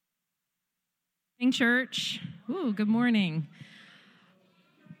Church. Ooh, good morning.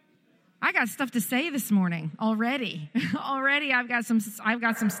 I got stuff to say this morning already. I've got some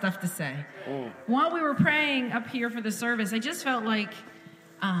stuff to say. While we were praying up here for the service, I just felt like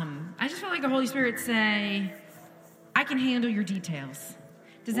the Holy Spirit say, I can handle your details.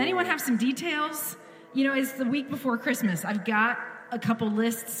 Does anyone have some details? You know, it's the week before Christmas. I've got a couple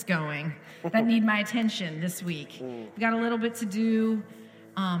lists going that need my attention this week. We've got a little bit to do.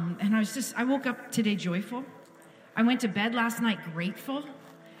 And I woke up today joyful. I went to bed last night grateful.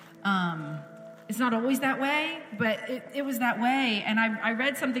 It's not always that way, but it was that way. And I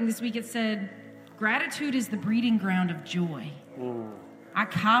read something this week. It said, gratitude is the breeding ground of joy. I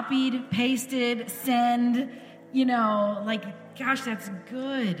copied, pasted, send, gosh, that's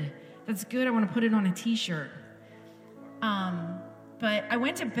good. That's good. I want to put it on a t-shirt. But I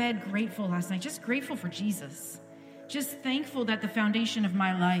went to bed grateful last night, just grateful for Jesus. Just thankful that the foundation of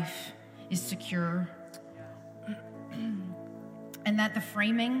my life is secure. And that the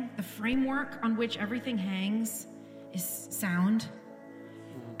framework on which everything hangs is sound.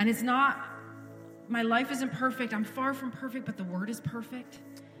 And it's not, my life isn't perfect. I'm far from perfect, but the Word is perfect.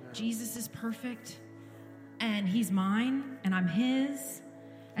 Jesus is perfect. And He's mine, and I'm His.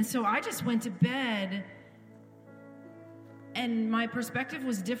 And so I just went to bed, and my perspective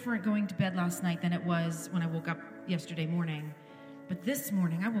was different going to bed last night than it was when I woke up yesterday morning. But this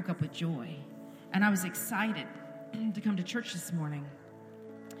morning, I woke up with joy. And I was excited to come to church this morning.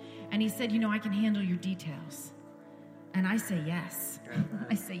 And he said, I can handle your details. And I say yes.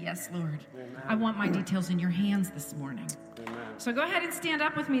 I say yes, Lord. Amen. I want my details in your hands this morning. Amen. So go ahead and stand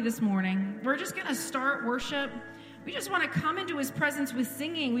up with me this morning. We're just going to start worship. We just want to come into his presence with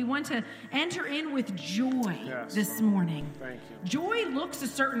singing. We want to enter in with joy this morning. Thank you. Joy looks a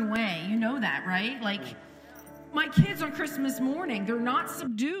certain way. You know that, right? Like my kids on Christmas morning, they're not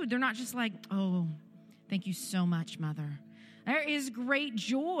subdued. They're not just like, oh, thank you so much, Mother. There is great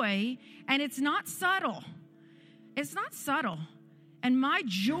joy, and it's not subtle. It's not subtle. And my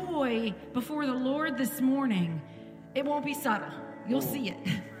joy before the Lord this morning, it won't be subtle. You'll see it.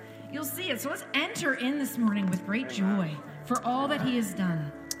 You'll see it. So let's enter in this morning with great joy for all that he has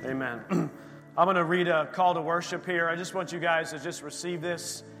done. Amen. I'm going to read a call to worship here. I just want you guys to just receive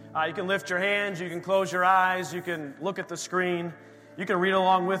this. You can lift your hands. You can close your eyes. You can look at the screen. You can read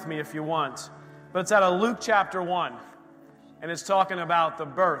along with me if you want. But it's out of Luke chapter 1. And it's talking about the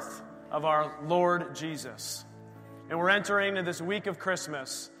birth of our Lord Jesus. And we're entering into this week of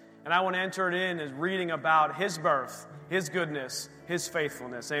Christmas. And I want to enter it in as reading about his birth, his goodness, his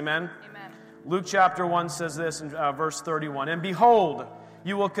faithfulness. Amen? Amen. Luke chapter 1 says this in verse 31. And behold,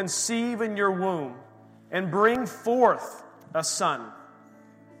 you will conceive in your womb and bring forth a son,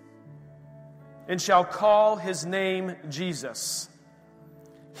 and shall call his name Jesus.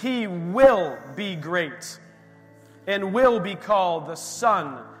 He will be great and will be called the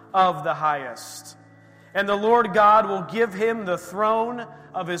Son of the Highest. And the Lord God will give him the throne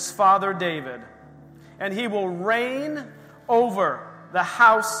of his father David, and he will reign over the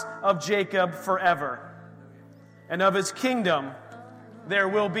house of Jacob forever. And of his kingdom there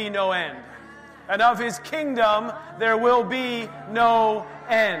will be no end. And of his kingdom there will be no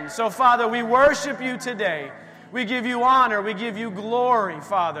end. So, Father, we worship you today. We give you honor. We give you glory,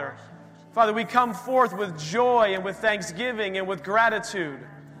 Father. Father, we come forth with joy and with thanksgiving and with gratitude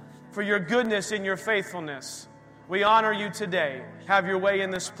for your goodness and your faithfulness. We honor you today. Have your way in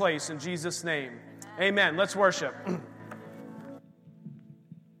this place in Jesus' name. Amen. Let's worship.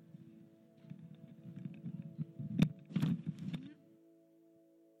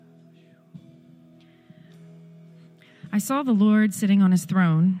 I saw the Lord sitting on his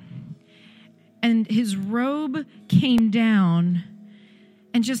throne, and his robe came down,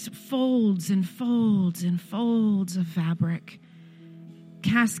 and just folds and folds and folds of fabric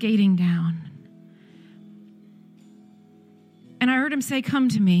cascading down. And I heard him say, "Come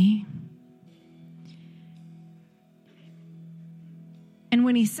to me." And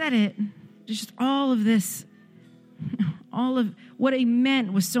when he said it, just all of this, all of what he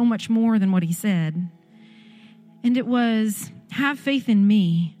meant was so much more than what he said. And it was, have faith in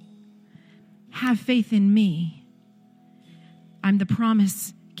me. Have faith in me. I'm the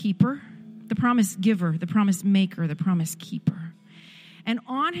promise keeper, the promise giver, the promise maker, the promise keeper. And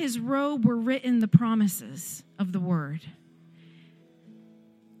on his robe were written the promises of the word.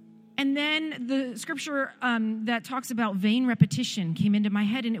 And then the scripture that talks about vain repetition came into my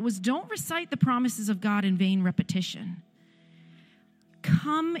head, and it was, don't recite the promises of God in vain repetition.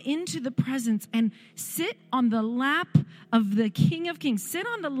 Come into the presence and sit on the lap of the King of Kings. Sit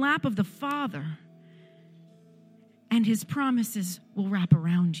on the lap of the Father, and his promises will wrap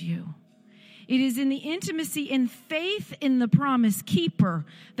around you. It is in the intimacy and faith in the promise keeper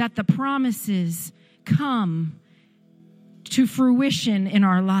that the promises come to fruition in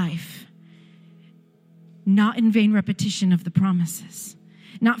our life. Not in vain repetition of the promises.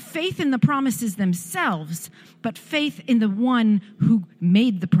 Not faith in the promises themselves, but faith in the one who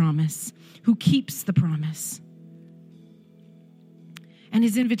made the promise, who keeps the promise. And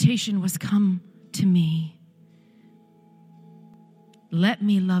his invitation was, come to me. Let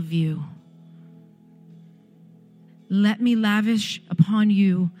me love you. Let me lavish upon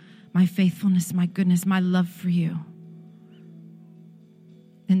you my faithfulness, my goodness, my love for you.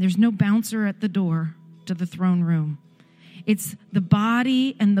 And there's no bouncer at the door to the throne room. It's the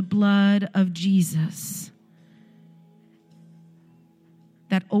body and the blood of Jesus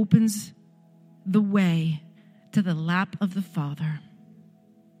that opens the way to the lap of the Father.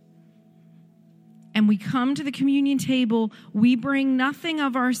 And we come to the communion table, we bring nothing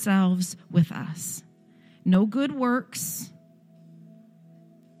of ourselves with us. No good works.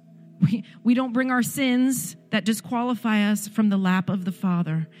 We don't bring our sins that disqualify us from the lap of the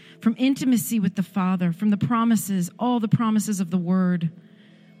Father, from intimacy with the Father, from the promises, all the promises of the Word.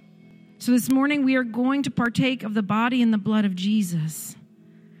 So this morning we are going to partake of the body and the blood of Jesus.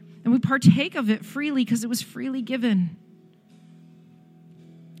 And we partake of it freely because it was freely given.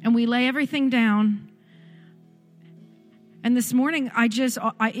 And we lay everything down. And this morning, I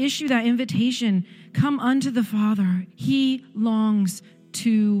issue that invitation. Come unto the Father. He longs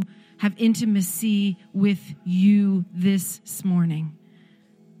to have intimacy with you this morning.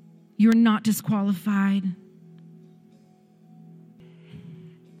 You're not disqualified.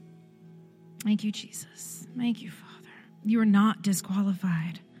 Thank you, Jesus. Thank you, Father. You are not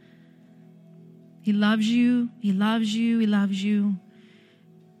disqualified. He loves you. He loves you. He loves you.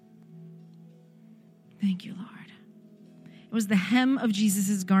 Thank you, Lord. It was the hem of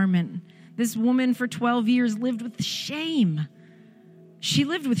Jesus' garment. This woman for 12 years lived with shame. She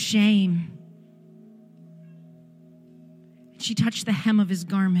lived with shame. She touched the hem of his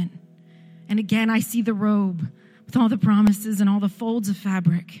garment. And again, I see the robe with all the promises and all the folds of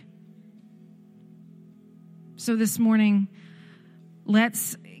fabric. So this morning,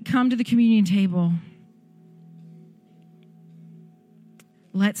 let's come to the communion table.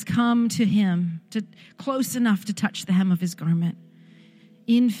 Let's come to him, to close enough to touch the hem of his garment,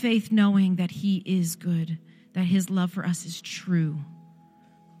 in faith knowing that he is good, that his love for us is true,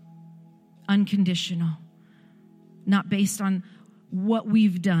 unconditional, not based on what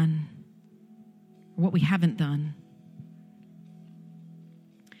we've done or what we haven't done.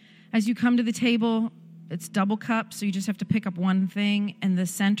 As you come to the table, it's double cup, so you just have to pick up one thing, and the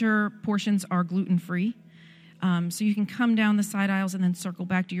center portions are gluten-free. So you can come down the side aisles and then circle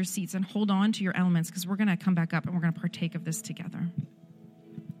back to your seats and hold on to your elements, because we're going to come back up and we're going to partake of this together.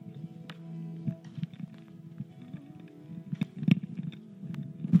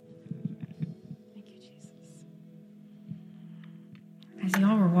 Thank you, Jesus. As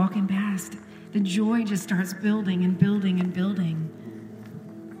y'all were walking past, the joy just starts building and building and building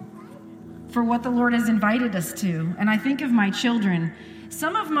for what the Lord has invited us to. And I think of my children.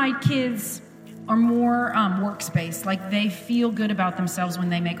 Some of my kids are more workspace, like they feel good about themselves when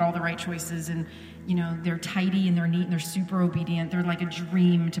they make all the right choices, and they're tidy and they're neat and they're super obedient. They're like a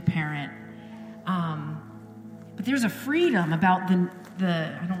dream to parent. But there's a freedom about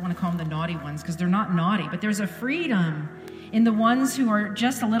the I don't want to call them the naughty ones because they're not naughty, but there's a freedom in the ones who are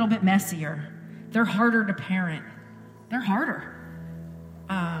just a little bit messier. They're harder to parent. They're harder.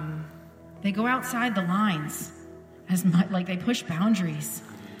 They go outside the lines as much, like they push boundaries.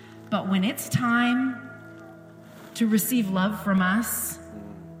 But when it's time to receive love from us,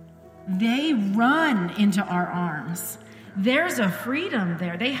 they run into our arms. There's a freedom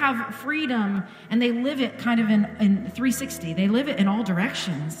there. They have freedom, and they live it kind of in 360. They live it in all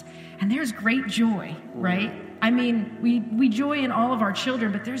directions. And there's great joy, right? I mean, we joy in all of our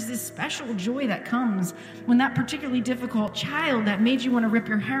children, but there's this special joy that comes when that particularly difficult child that made you want to rip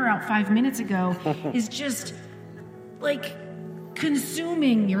your hair out 5 minutes ago is just like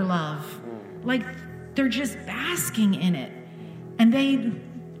consuming your love. Like they're just basking in it. And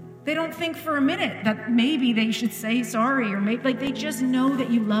they don't think for a minute that maybe they should say sorry, or maybe like they just know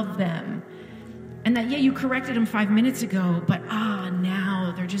that you love them. And that, yeah, you corrected them 5 minutes ago, but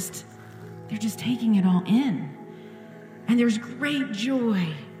now they're just taking it all in. And there's great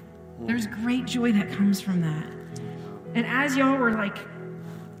joy. There's great joy that comes from that. And as y'all were like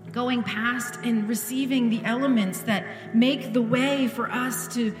going past and receiving the elements that make the way for us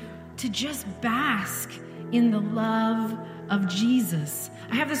to just bask in the love of Jesus.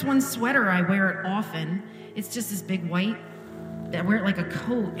 I have this one sweater, I wear it often. It's just this big white I wear it like a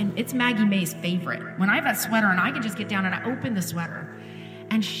coat, and it's Maggie Mae's favorite. When I have that sweater and I can just get down and I open the sweater,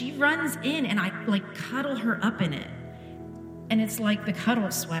 and she runs in and I like cuddle her up in it. And it's like the cuddle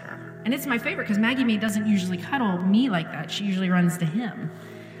sweater. And it's my favorite because Maggie Mae doesn't usually cuddle me like that. She usually runs to him.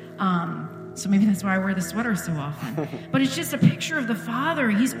 So maybe that's why I wear the sweater so often. But it's just a picture of the Father.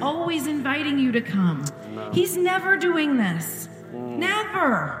 He's always inviting you to come. No. He's never doing this.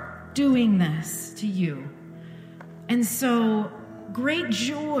 Never doing this to you. And so great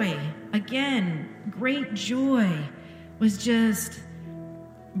joy, again, great joy was just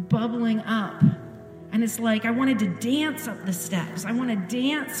bubbling up. And it's like I wanted to dance up the steps. I want to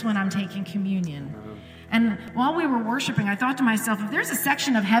dance when I'm taking communion. And while we were worshiping, I thought to myself, if there's a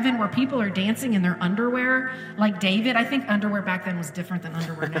section of heaven where people are dancing in their underwear, like David, I think underwear back then was different than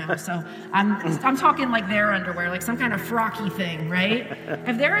underwear now. So I'm talking like their underwear, like some kind of frocky thing, right?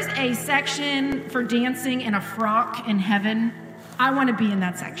 If there is a section for dancing in a frock in heaven, I want to be in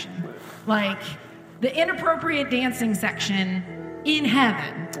that section. Like the inappropriate dancing section in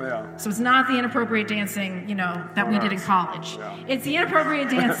heaven. Yeah. So it's not the inappropriate dancing, that we did in college. Yeah. It's the inappropriate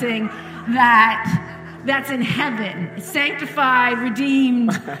dancing that's in heaven. Sanctified,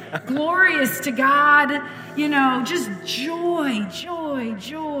 redeemed, glorious to God. Just joy, joy,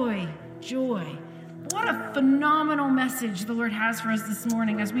 joy, joy. What a phenomenal message the Lord has for us this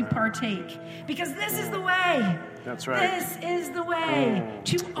morning as we partake. Because this is the way. That's right. This is the way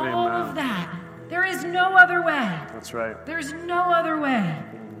to all of that. There is no other way. That's right. There's no other way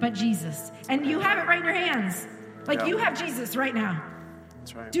but Jesus. And you have it right in your hands. You have Jesus right now.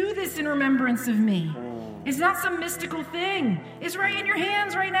 That's right. Do this in remembrance of me. It's not some mystical thing. It's right in your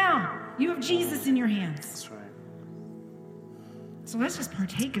hands right now. You have Jesus in your hands. That's right. So let's just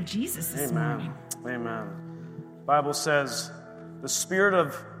partake of Jesus this morning. Amen. The Bible says, the Spirit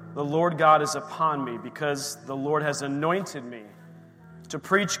of the Lord God is upon me because the Lord has anointed me to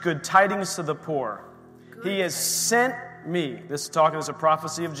preach good tidings to the poor. He has sent me, this is talking as a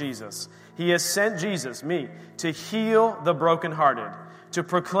prophecy of Jesus. He has sent Jesus, me, to heal the brokenhearted, to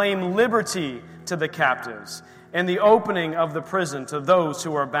proclaim liberty to the captives, and the opening of the prison to those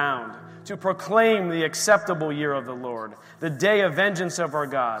who are bound, to proclaim the acceptable year of the Lord, the day of vengeance of our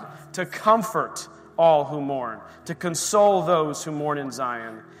God, to comfort all who mourn, to console those who mourn in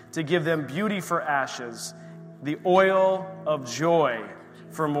Zion, to give them beauty for ashes, the oil of joy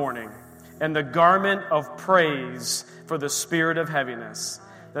for mourning, and the garment of praise for the spirit of heaviness,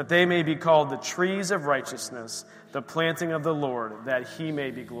 that they may be called the trees of righteousness, the planting of the Lord, that he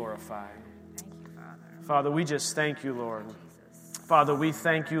may be glorified. Thank you, Father. Father, we just thank you, Lord. Father, we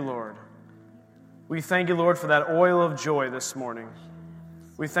thank you, Lord. We thank you, Lord, for that oil of joy this morning.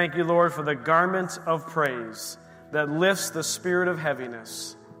 We thank you, Lord, for the garment of praise that lifts the spirit of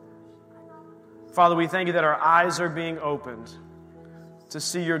heaviness. Father, we thank you that our eyes are being opened to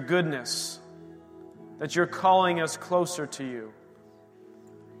see your goodness, that you're calling us closer to you,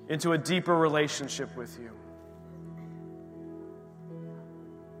 into a deeper relationship with you.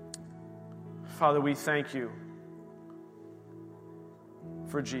 Father, we thank you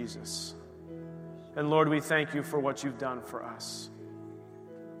for Jesus. And Lord, we thank you for what you've done for us.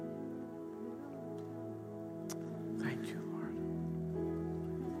 Thank you, Lord.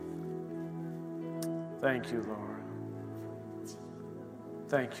 Thank you, Lord.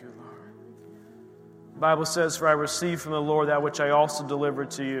 Thank you, Lord. The Bible says, for I received from the Lord that which I also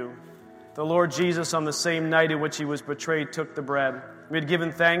delivered to you. The Lord Jesus, on the same night in which he was betrayed, took the bread. We had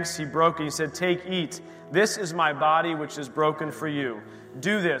given thanks, he broke it, he said, take, eat. This is my body which is broken for you.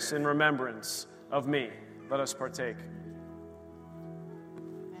 Do this in remembrance of me. Let us partake.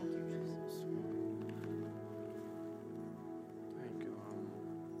 Thank you, Jesus. Thank you, Lord.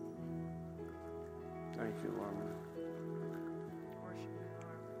 Thank you, Lord.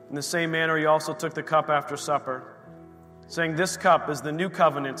 In the same manner, he also took the cup after supper, saying, this cup is the new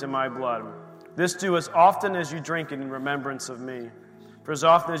covenant in my blood. This do as often as you drink it in remembrance of me. For as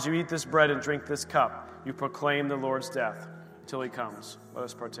often as you eat this bread and drink this cup, you proclaim the Lord's death till he comes. Let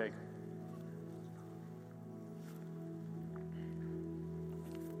us partake.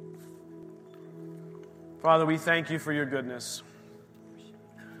 Father, we thank you for your goodness.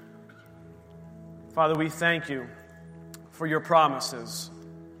 Father, we thank you for your promises.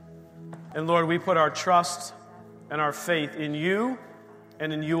 And Lord, we put our trust and our faith in you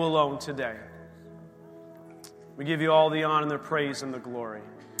and in you alone today. We give you all the honor and the praise and the glory.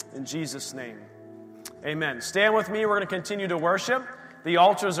 In Jesus' name, amen. Stand with me. We're going to continue to worship. The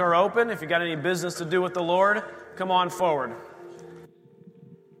altars are open. If you got any business to do with the Lord, come on forward.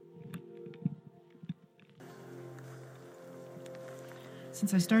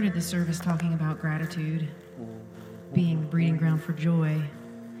 Since I started the service talking about gratitude, being the breeding ground for joy.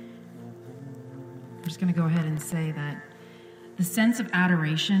 I'm just going to go ahead and say that the sense of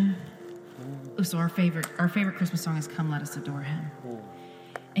adoration. So our favorite Christmas song is "Come, Let Us Adore Him,"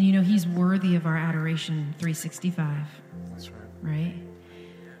 and He's worthy of our adoration 365. That's right. Right?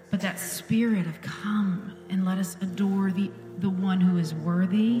 But that spirit of come and let us adore the one who is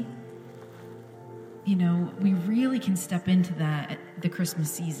worthy, we really can step into that at the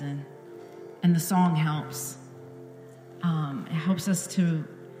Christmas season. And the song helps. It helps us to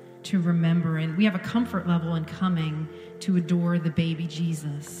remember. And we have a comfort level in coming to adore the baby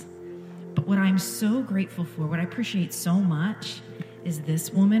Jesus. But what I'm so grateful for, what I appreciate so much, is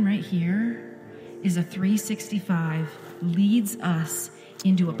this woman right here is a 365, leads us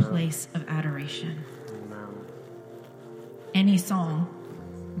into a place of adoration. Any song,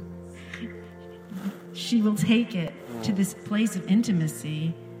 she will take it to this place of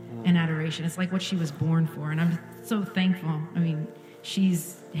intimacy and adoration. It's like what she was born for, and I'm so thankful. I mean,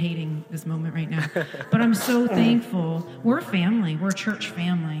 she's hating this moment right now, but I'm so thankful. We're a family. We're a church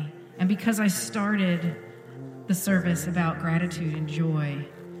family, and because I started the service about gratitude and joy,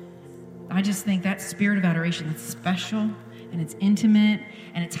 I just think that spirit of adoration that's special, and it's intimate,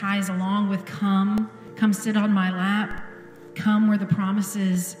 and it ties along with come sit on my lap, come where the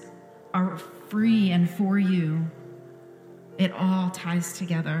promises are free and for you. It all ties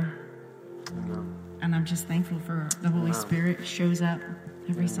together. Amen. And I'm just thankful for the Holy Spirit shows up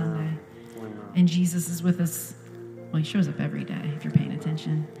every Sunday. And Jesus is with us. Well, he shows up every day if you're paying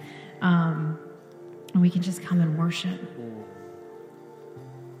attention. And we can just come and worship.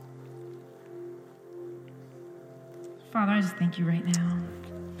 Father, I just thank you right now.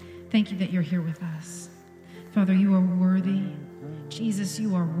 Thank you that you're here with us. Father, you are worthy. Jesus,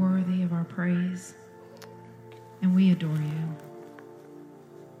 you are worthy of our praise. And we adore you.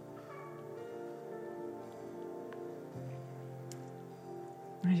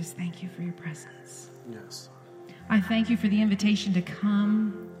 I just thank you for your presence. Yes. I thank you for the invitation to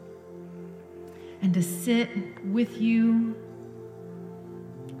come and to sit with you,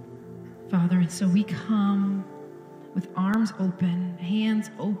 Father. And so we come with arms open, hands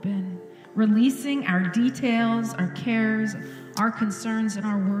open, releasing our details, our cares, our concerns, and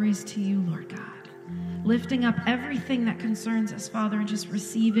our worries to you, Lord God. Lifting up everything that concerns us, Father, and just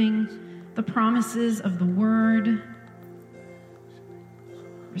receiving the promises of the word,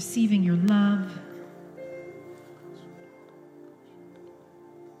 receiving your love.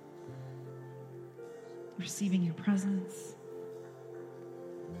 Receiving your presence.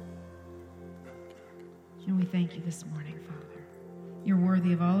 And we thank you this morning, Father. You're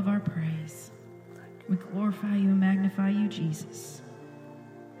worthy of all of our praise. We glorify you and magnify you, Jesus.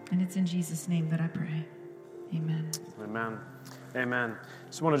 And it's in Jesus' name that I pray. Amen. Amen. Amen.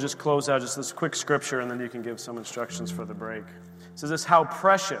 So I want to just close out just this quick scripture, and then you can give some instructions for the break. It says this: how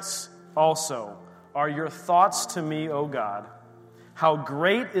precious also are your thoughts to me, O God. How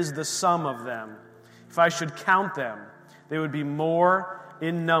great is the sum of them. If I should count them, they would be more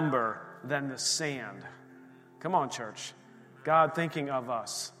in number than the sand. Come on, church. God thinking of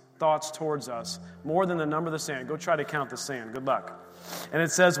us, thoughts towards us, more than the number of the sand. Go try to count the sand. Good luck. And it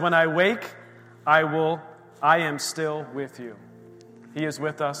says, when I wake, I am still with you. He is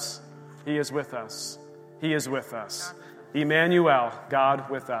with us. He is with us. He is with us. Emmanuel, God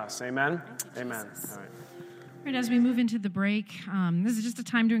with us. Amen? Amen. All right. All right, as we move into the break, this is just a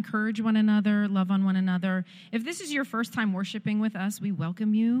time to encourage one another, love on one another. If this is your first time worshiping with us, we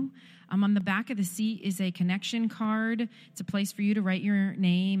welcome you. On the back of the seat is a connection card. It's a place for you to write your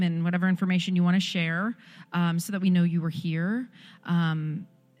name and whatever information you want to share so that we know you were here.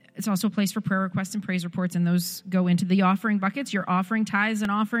 It's also a place for prayer requests and praise reports, and those go into the offering buckets. Your offering, tithes,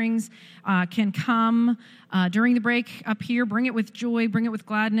 and offerings can come during the break up here. Bring it with joy. Bring it with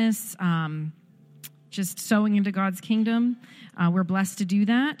gladness. Just sowing into God's kingdom. We're blessed to do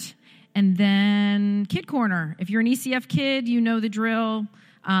that. And then Kid Corner. If you're an ECF kid, you know the drill.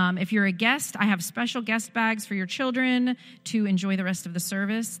 If you're a guest, I have special guest bags for your children to enjoy the rest of the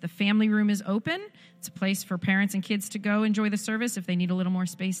service. The family room is open. It's a place for parents and kids to go enjoy the service if they need a little more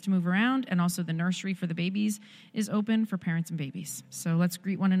space to move around. And also the nursery for the babies is open for parents and babies. So let's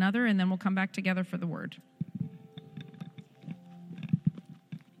greet one another, and then we'll come back together for the word.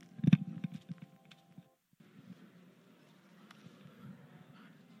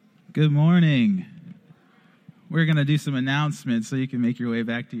 Good morning. We're going to do some announcements so you can make your way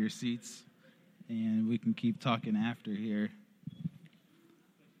back to your seats, and we can keep talking after here.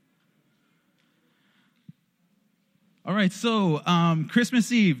 All right, so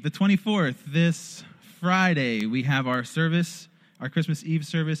Christmas Eve, the 24th, this Friday, we have our service. Our Christmas Eve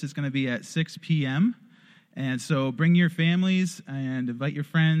service is going to be at 6 p.m., And so bring your families and invite your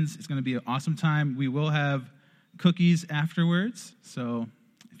friends. It's going to be an awesome time. We will have cookies afterwards. So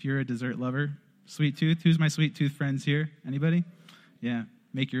if you're a dessert lover, sweet tooth. Who's my sweet tooth friends here? Anybody? Yeah.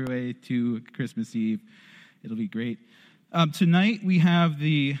 Make your way to Christmas Eve. It'll be great. Tonight we have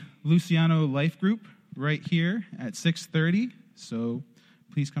the Luciano Life Group right here at 6:30. So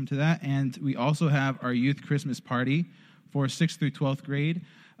please come to that. And we also have our youth Christmas party for 6th through 12th grade.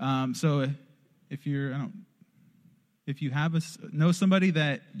 So if you know somebody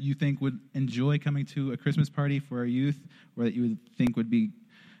that you think would enjoy coming to a Christmas party for our youth, or that you would think would be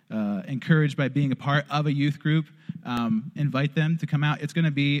encouraged by being a part of a youth group, invite them to come out. It's going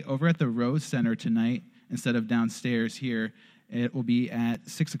to be over at the Rose Center tonight instead of downstairs here. It will be at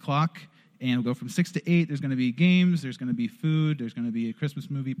 6 o'clock, and we'll go from 6 to 8. There's going to be games, there's going to be food, there's going to be a Christmas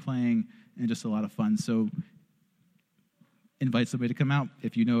movie playing, and just a lot of fun. So invite somebody to come out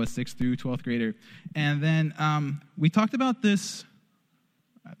if you know a 6th through 12th grader. And then we talked about this,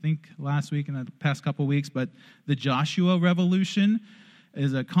 I think, last week and the past couple weeks, but the Joshua Revolution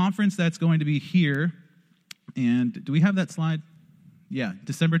is a conference that's going to be here. And do we have that slide? Yeah,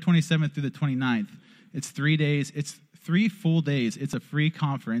 December 27th through the 29th. It's 3 days. It's 3 full days. It's a free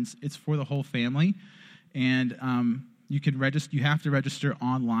conference. It's for the whole family. And you can register. You have to register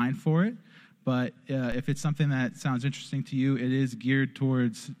online for it. But if it's something that sounds interesting to you, it is geared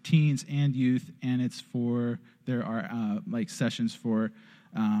towards teens and youth, and there are sessions for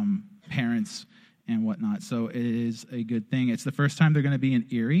parents and whatnot. So it is a good thing. It's the first time they're going to be in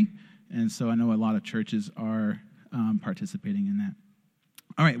Erie, and so I know a lot of churches are participating in that.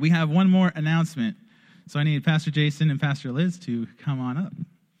 All right, we have one more announcement. So I need Pastor Jason and Pastor Liz to come on up.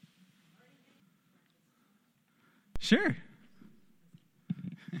 Sure.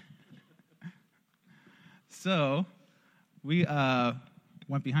 So we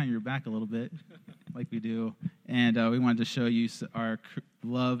went behind your back a little bit, like we do, and we wanted to show you our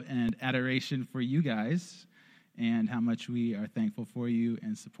love and adoration for you guys and how much we are thankful for you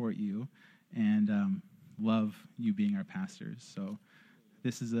and support you and love you being our pastors. So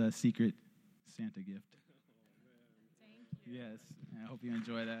this is a secret Santa gift. Thank you. Yes, I hope you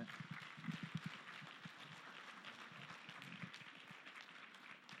enjoy that.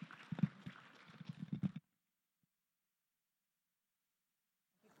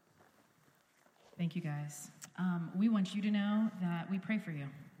 Thank you, guys. We want you to know that we pray for you,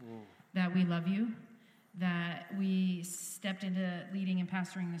 that we love you, that we stepped into leading and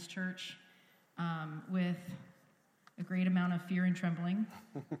pastoring this church with a great amount of fear and trembling.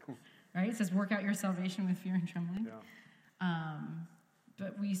 Right? It says, work out your salvation with fear and trembling. Yeah.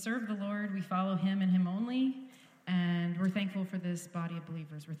 But we serve the Lord, we follow him and him only, and we're thankful for this body of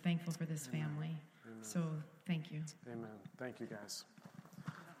believers. We're thankful for this family. Amen. So thank you. Amen. Thank you, guys.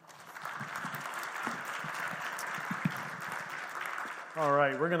 All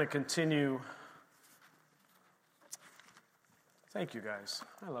right, we're going to continue. Thank you, guys.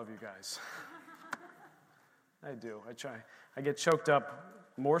 I love you guys. I do. I try. I get choked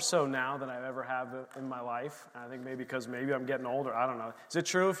up more so now than I've ever have in my life. I think maybe because I'm getting older. I don't know. Is it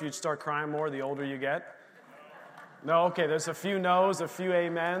true if you start crying more the older you get? No? Okay, there's a few no's, a few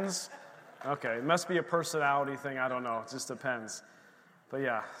amens. Okay, it must be a personality thing. I don't know. It just depends. But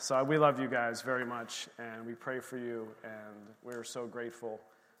yeah, so we love you guys very much, and we pray for you, and we're so grateful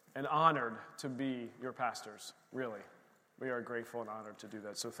and honored to be your pastors, really. We are grateful and honored to do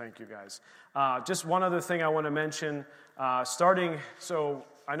that, so thank you guys. Just one other thing I want to mention, so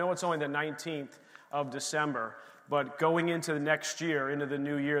I know it's only the 19th of December, but going into the next year, into the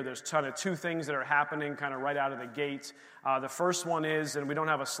new year, there's kind of 2 things that are happening kind of right out of the gate. The first one is, and we don't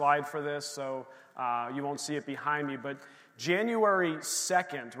have a slide for this, so you won't see it behind me, but January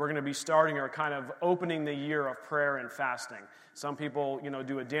 2nd, we're going to be starting our kind of opening the year of prayer and fasting. Some people,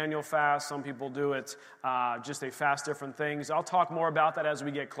 do a Daniel fast. Some people do it, just they fast different things. I'll talk more about that as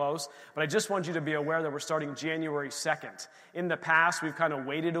we get close. But I just want you to be aware that we're starting January 2nd. In the past, we've kind of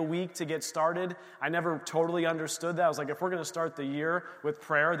waited a week to get started. I never totally understood that. I was like, if we're going to start the year with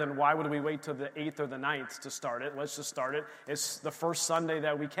prayer, then why would we wait till the 8th or the 9th to start it? Let's just start it. It's the first Sunday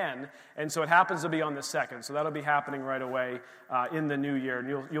that we can. And so it happens to be on the 2nd. So that'll be happening right away in the new year.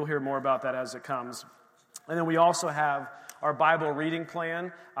 And you'll hear more about that as it comes. And then we also have our Bible reading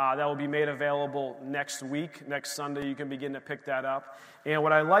plan that will be made available next week. Next Sunday, you can begin to pick that up. And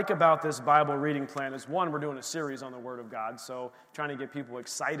what I like about this Bible reading plan is, one, we're doing a series on the Word of God, so trying to get people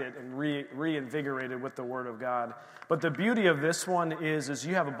excited and reinvigorated with the Word of God. But the beauty of this one is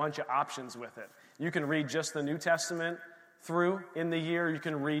you have a bunch of options with it. You can read just the New Testament through in the year. You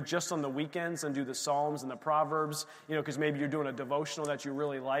can read just on the weekends and do the Psalms and the Proverbs, because maybe you're doing a devotional that you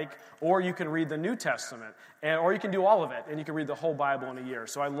really like. Or you can read the New Testament, or you can do all of it, and you can read the whole Bible in a year.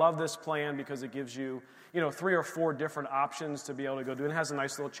 So I love this plan because it gives you, 3 or 4 different options to be able to go do. It has a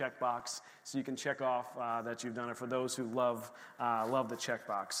nice little checkbox, so you can check off that you've done it for those who love the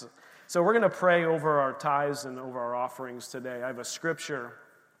checkbox. So we're going to pray over our tithes and over our offerings today. I have a scripture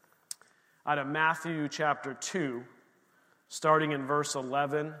out of Matthew chapter 2, starting in verse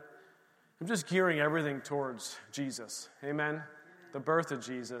 11. I'm just gearing everything towards Jesus. Amen? The birth of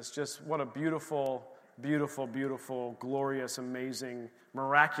Jesus. Just what a beautiful, beautiful, beautiful, glorious, amazing,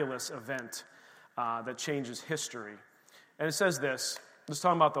 miraculous event that changes history. And it says this. It's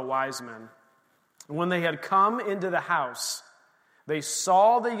talking about the wise men. When they had come into the house, they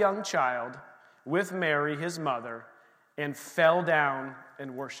saw the young child with Mary, his mother, and fell down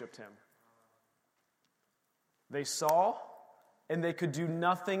and worshiped him. They saw, and they could do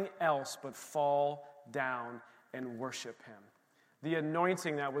nothing else but fall down and worship him. The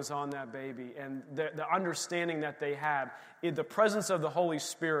anointing that was on that baby and the understanding that they had, the presence of the Holy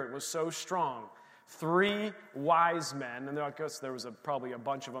Spirit was so strong. 3 wise men, and I guess there was probably a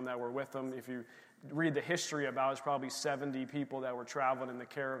bunch of them that were with them. If you read the history about it, it's probably 70 people that were traveling in the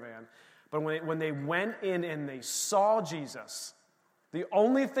caravan. But when they went in and they saw Jesus, the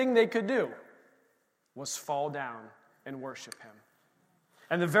only thing they could do was fall down and worship him.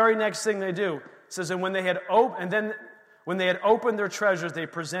 And the very next thing they do, it says, and when they had opened their treasures, they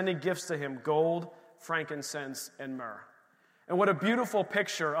presented gifts to him, gold, frankincense, and myrrh. And what a beautiful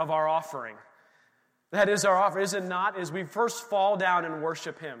picture of our offering. That is our offering, is it not? Is we first fall down and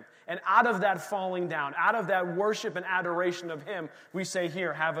worship him. And out of that falling down, out of that worship and adoration of him, we say,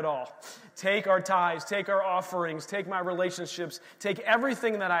 here, have it all. Take our tithes, take our offerings, take my relationships, take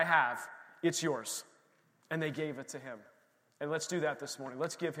everything that I have. It's yours. And they gave it to him. And let's do that this morning.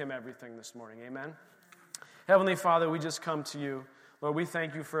 Let's give him everything this morning. Amen? Heavenly Father, we just come to you. Lord, we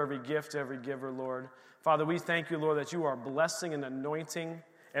thank you for every gift, every giver, Lord. Father, we thank you, Lord, that you are blessing and anointing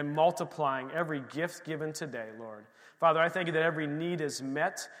and multiplying every gift given today, Lord. Father, I thank you that every need is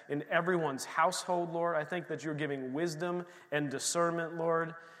met in everyone's household, Lord. I thank that you're giving wisdom and discernment,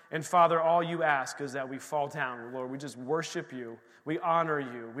 Lord. And Father, all you ask is that we fall down, Lord. We just worship you. We honor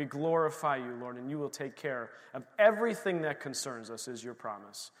you. We glorify you, Lord, and you will take care of everything that concerns us, is your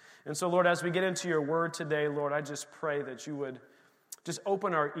promise. And so, Lord, as we get into your word today, Lord, I just pray that you would just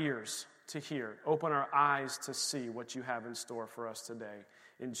open our ears to hear, open our eyes to see what you have in store for us today.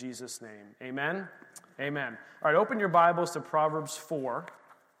 In Jesus' name, amen? Amen. All right, open your Bibles to Proverbs 4.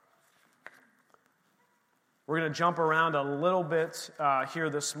 We're going to jump around a little bit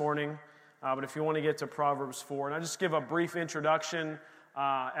here this morning, but if you want to get to Proverbs 4, and I'll just give a brief introduction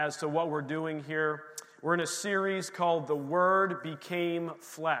as to what we're doing here. We're in a series called The Word Became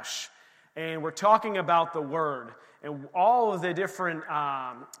Flesh, and we're talking about the Word and all of the different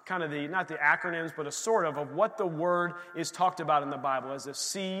not the acronyms, but a sort of what the Word is talked about in the Bible as a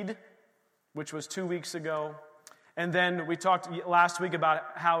seed, which was 2 weeks ago. And then we talked last week about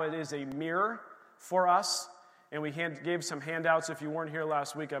how it is a mirror for us. And we gave some handouts. If you weren't here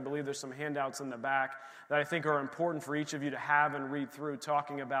last week, I believe there's some handouts in the back that I think are important for each of you to have and read through,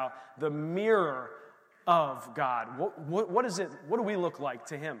 talking about the mirror of God. What is it? What do we look like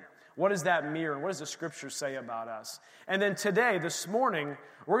to him? What is that mirror? What does the Scripture say about us? And then today, this morning,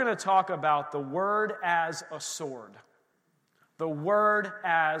 we're going to talk about the Word as a sword. The Word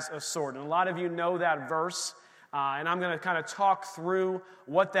as a sword. And a lot of you know that verse. And I'm going to kind of talk through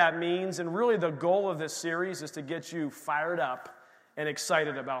what that means. And really the goal of this series is to get you fired up and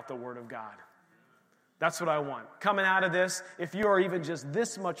excited about the Word of God. That's what I want. Coming out of this, if you are even just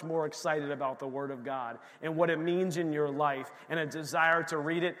this much more excited about the Word of God and what it means in your life and a desire to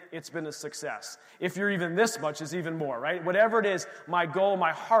read it, it's been a success. If you're even this much, it's even more, right? Whatever it is, my goal,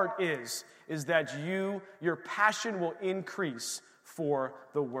 my heart is that your passion will increase for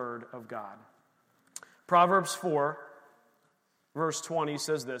the Word of God. Proverbs 4, verse 20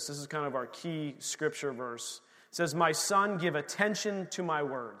 says this. This is kind of our key scripture verse. It says, my son, give attention to my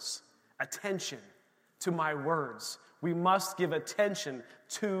words. Attention to my words. We must give attention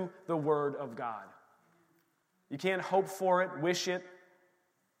to the Word of God. You can't hope for it, wish it,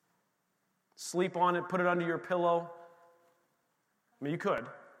 sleep on it, put it under your pillow. I mean, you could.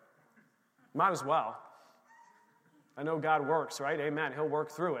 Might as well. I know God works, right? Amen. He'll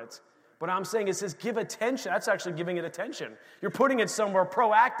work through it. But I'm saying it says give attention. That's actually giving it attention. You're putting it somewhere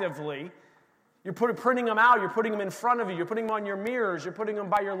proactively. You're printing them out. You're putting them in front of you. You're putting them on your mirrors. You're putting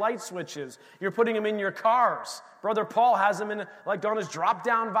them by your light switches. You're putting them in your cars. Brother Paul has them on his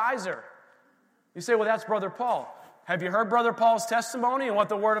drop-down visor. You say, well, that's Brother Paul. Have you heard Brother Paul's testimony and what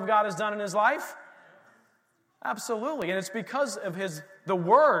the Word of God has done in his life? Absolutely. And it's because of the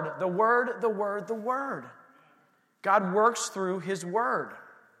Word. God works through His Word.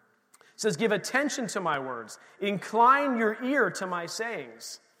 It says, give attention to my words. Incline your ear to my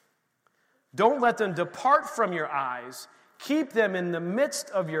sayings. Don't let them depart from your eyes. Keep them in the midst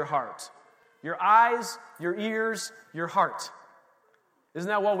of your heart. Your eyes, your ears, your heart. Isn't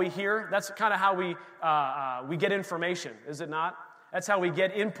that what we hear? That's kind of how we get information, is it not? That's how we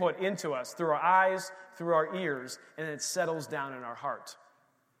get input into us, through our eyes, through our ears, and it settles down in our heart.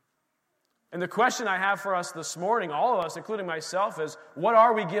 And the question I have for us this morning, all of us, including myself, is what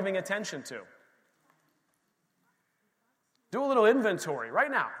are we giving attention to? Do a little inventory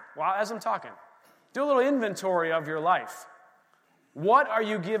right now, as I'm talking. Do a little inventory of your life. What are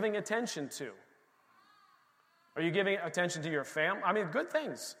you giving attention to? Are you giving attention to your family? I mean, good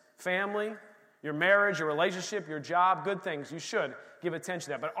things. Family, your marriage, your relationship, your job, good things. You should give attention to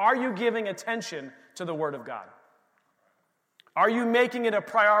that. But are you giving attention to the Word of God? Are you making it a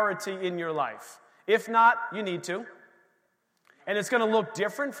priority in your life? If not, you need to. And it's going to look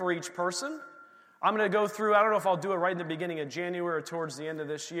different for each person. I'm going to go through, I don't know if I'll do it right in the beginning of January or towards the end of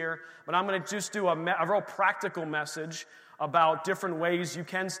this year, but I'm going to just do a real practical message about different ways you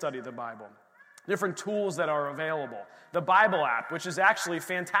can study the Bible, different tools that are available. The Bible app, which is actually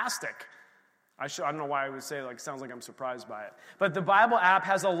fantastic. I don't know why I would say it sounds like I'm surprised by it. But the Bible app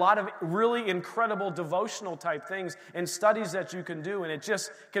has a lot of really incredible devotional type things and studies that you can do, and it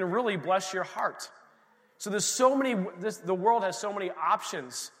just can really bless your heart. So there's so many, the world has so many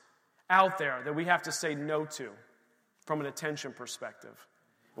options out there that we have to say no to from an attention perspective.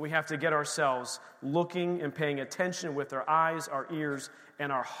 We have to get ourselves looking and paying attention with our eyes, our ears,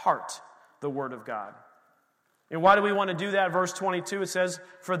 and our heart, the Word of God. And why do we want to do that? Verse 22, it says,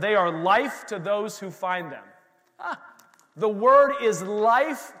 for they are life to those who find them. The Word is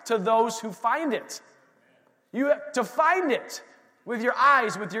life to those who find it. You have to find it with your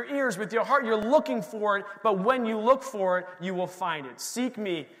eyes, with your ears, with your heart. You're looking for it, but when you look for it, you will find it. Seek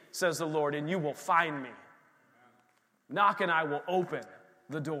me, says the Lord, and you will find me. Knock and I will open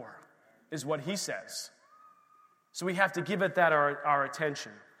the door, is what He says. So we have to give it our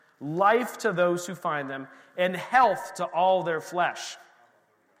attention. Life to those who find them, and health to all their flesh.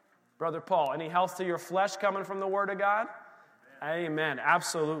 Brother Paul, any health to your flesh coming from the Word of God? Amen.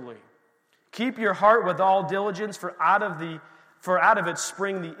 Absolutely. Keep your heart with all diligence, for out of it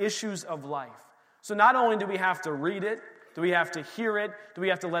spring the issues of life. So not only do we have to read it, do we have to hear it, do we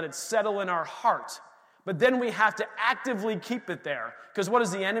have to let it settle in our heart, but then we have to actively keep it there. Because what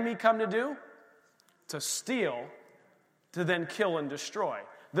does the enemy come to do? To steal, to then kill and destroy.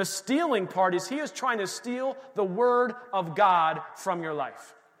 The stealing part is he is trying to steal the Word of God from your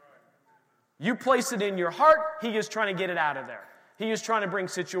life. You place it in your heart, he is trying to get it out of there. He is trying to bring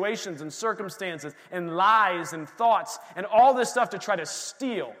situations and circumstances and lies and thoughts and all this stuff to try to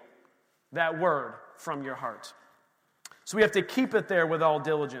steal that Word from your heart. So we have to keep it there with all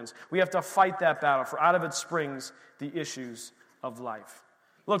diligence. We have to fight that battle, for out of it springs the issues of life.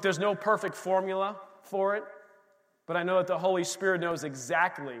 Look, there's no perfect formula for it. But I know that the Holy Spirit knows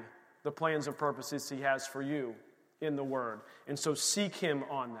exactly the plans and purposes He has for you in the Word. And so seek Him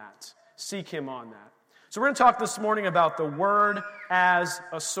on that. Seek Him on that. So we're going to talk this morning about the Word as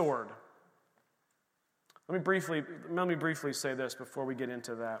a sword. Let me briefly say this before we get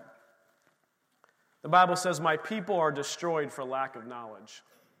into that. The Bible says, my people are destroyed for lack of knowledge.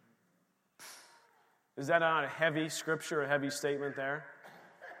 Is that not a heavy scripture, a heavy statement there?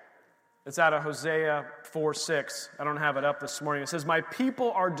 It's out of Hosea 4:6. I don't have it up this morning. It says, my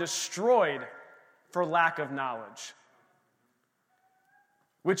people are destroyed for lack of knowledge.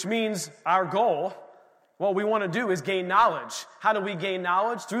 Which means our goal, what we want to do is gain knowledge. How do we gain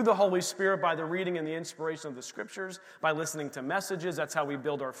knowledge? Through the Holy Spirit, by the reading and the inspiration of the Scriptures, by listening to messages. That's how we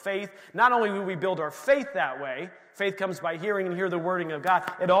build our faith. Not only will we build our faith that way, faith comes by hearing and hear the wording of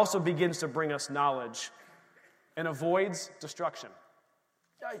God, it also begins to bring us knowledge and avoids destruction.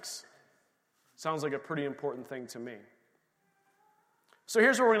 Yikes. Sounds like a pretty important thing to me. So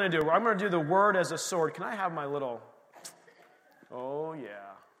here's what we're going to do. I'm going to do the Word as a sword. Can I have my little... Oh,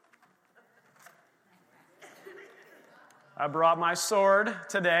 yeah. I brought my sword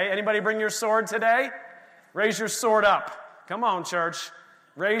today. Anybody bring your sword today? Raise your sword up. Come on, church.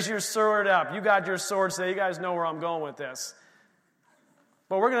 Raise your sword up. You got your sword today. You guys know where I'm going with this.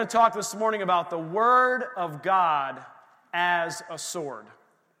 But we're going to talk this morning about the Word of God as a sword.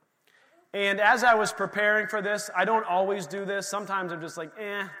 And as I was preparing for this, I don't always do this. Sometimes I'm just like,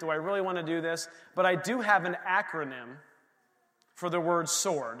 do I really want to do this? But I do have an acronym for the word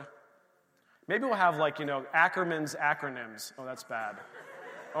sword. Maybe we'll have Ackerman's acronyms. Oh, that's bad.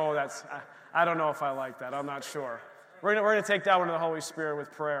 Oh, I don't know if I like that. I'm not sure. We're going to take that one to the Holy Spirit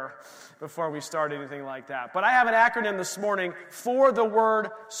with prayer before we start anything like that. But I have an acronym this morning for the word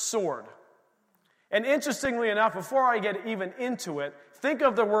sword. And interestingly enough, before I get even into it, think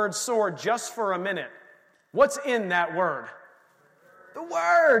of the word sword just for a minute. What's in that word? The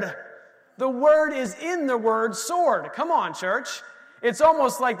word. The word is in the word sword. Come on, church. It's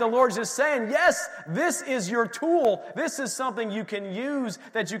almost like the Lord's just saying, yes, this is your tool. This is something you can use,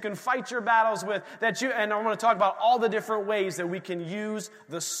 that you can fight your battles with, and I'm going to talk about all the different ways that we can use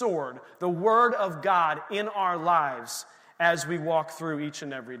the sword, the Word of God, in our lives as we walk through each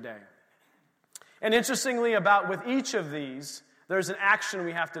and every day. And interestingly, with each of these, there's an action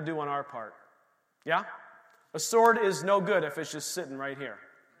we have to do on our part. Yeah? A sword is no good if it's just sitting right here.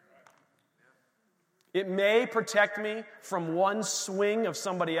 It may protect me from one swing of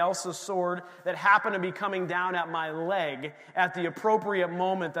somebody else's sword that happened to be coming down at my leg at the appropriate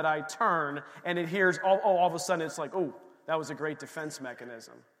moment that I turn, and it hears, all of a sudden it's like, oh, that was a great defense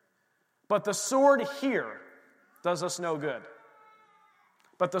mechanism. But the sword here does us no good.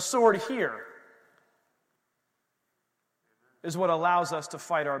 But the sword here is what allows us to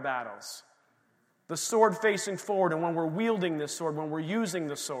fight our battles. The sword facing forward, and when we're wielding this sword, when we're using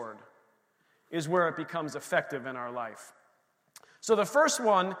the sword, is where it becomes effective in our life. So the first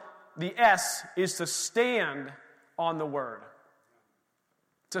one, the S, is to stand on the Word.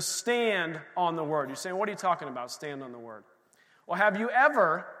 To stand on the Word. You're saying, what are you talking about, stand on the Word? Well, have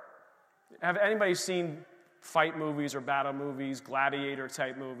anybody seen fight movies or battle movies,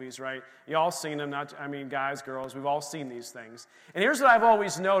 gladiator-type movies, right? You all seen them, guys, girls, we've all seen these things. And here's what I've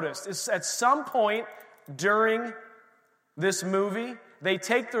always noticed, is at some point during this movie, they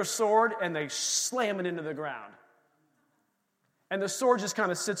take their sword and they slam it into the ground. And the sword just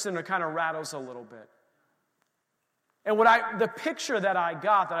kind of sits in and kind of rattles a little bit. And the picture that I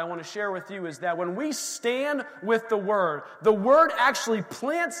got that I want to share with you is that when we stand with the Word actually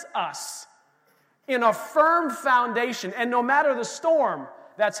plants us in a firm foundation. And no matter the storm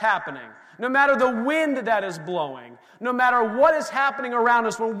that's happening, no matter the wind that is blowing, no matter what is happening around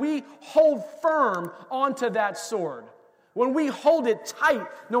us, when we hold firm onto that sword, when we hold it tight,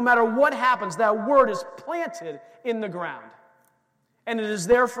 no matter what happens, that word is planted in the ground. And it is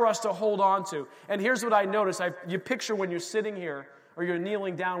there for us to hold on to. And here's what I notice. You picture when you're sitting here or you're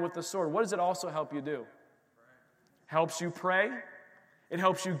kneeling down with the sword, what does it also help you do? Helps you pray. It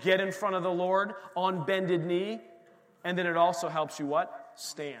helps you get in front of the Lord on bended knee. And then it also helps you what?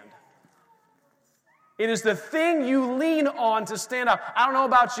 Stand. It is the thing you lean on to stand up. I don't know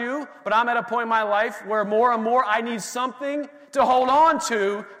about you, but I'm at a point in my life where more and more I need something to hold on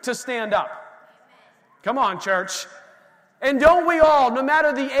to stand up. Come on, church. And don't we all, no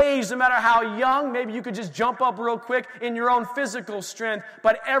matter the age, no matter how young, maybe you could just jump up real quick in your own physical strength,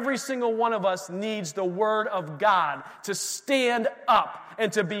 but every single one of us needs the Word of God to stand up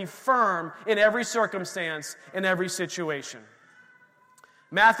and to be firm in every circumstance, in every situation.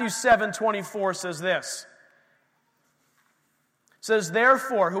 Matthew 7:24 says this. It says,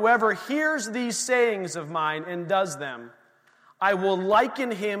 therefore, whoever hears these sayings of mine and does them, I will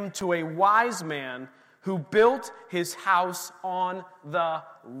liken him to a wise man who built his house on the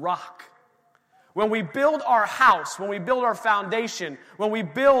rock. When we build our house, when we build our foundation, when we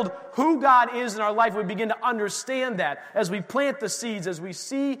build who God is in our life, we begin to understand that. As we plant the seeds, as we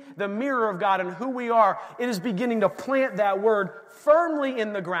see the mirror of God and who we are, it is beginning to plant that word firmly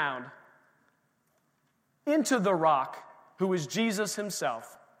in the ground, into the rock, who is Jesus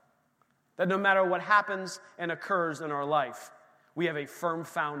himself. That no matter what happens and occurs in our life, we have a firm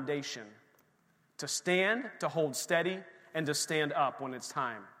foundation to stand, to hold steady, and to stand up when it's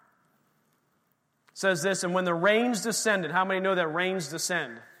time. It says this, and when the rains descended, how many know that rains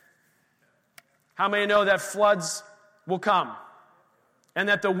descend? How many know that floods will come? And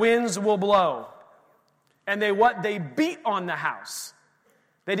that the winds will blow? And they beat on the house.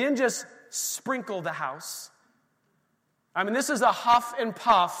 They didn't just sprinkle the house. This is a huff and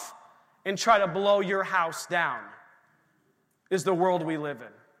puff and try to blow your house down, is the world we live in.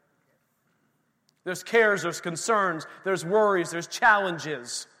 There's cares, there's concerns, there's worries, there's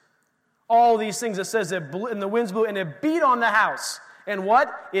challenges. All these things, it says that and the winds blew and it beat on the house. And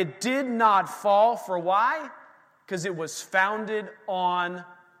what? It did not fall. For why? Because it was founded on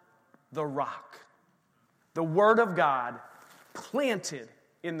the rock. The Word of God planted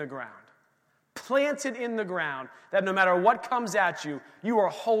in the ground. Planted in the ground, that no matter what comes at you, you are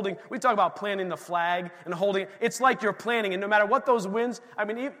holding. We talk about planting the flag and holding. It's like you're planting, and no matter what those winds, I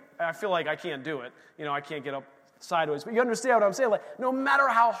feel like I can't do it. I can't get up sideways. But you understand what I'm saying? Like, no matter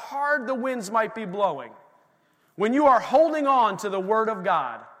how hard the winds might be blowing, when you are holding on to the Word of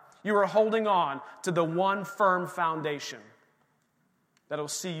God, you are holding on to the one firm foundation that will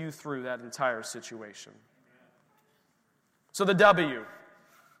see you through that entire situation. So the W.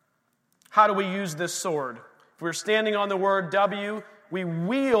 How do we use this sword? If we're standing on the word W, we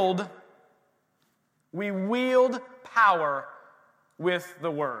wield power with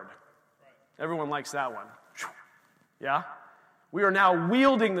the word. Everyone likes that one. Yeah? We are now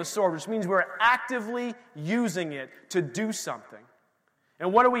wielding the sword, which means we're actively using it to do something.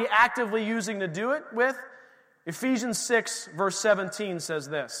 And what are we actively using to do it with? Ephesians 6, verse 17 says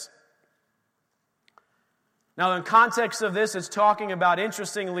this. Now, in context of this, it's talking about,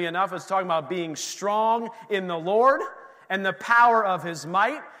 interestingly enough, it's talking about being strong in the Lord and the power of His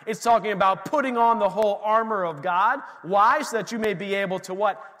might. It's talking about putting on the whole armor of God. Why? So that you may be able to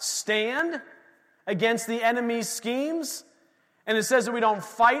what? Stand against the enemy's schemes. And it says that we don't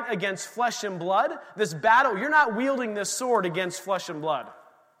fight against flesh and blood. This battle, you're not wielding this sword against flesh and blood.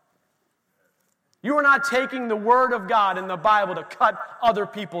 You are not taking the Word of God in the Bible to cut other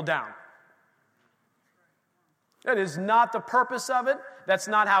people down. That is not the purpose of it. That's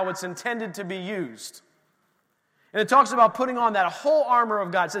not how it's intended to be used. And it talks about putting on that whole armor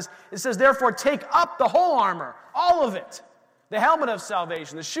of God. It says, therefore, take up the whole armor, all of it. The helmet of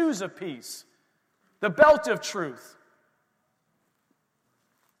salvation, the shoes of peace, the belt of truth,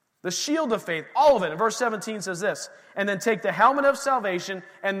 the shield of faith, all of it. And verse 17 says this, and then take the helmet of salvation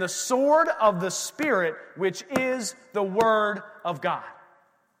and the sword of the Spirit, which is the Word of God.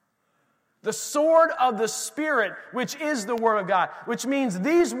 The sword of the Spirit, which is the Word of God, which means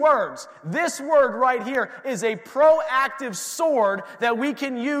these words, this word right here, is a proactive sword that we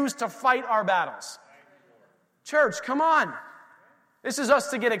can use to fight our battles. Church, come on. This is us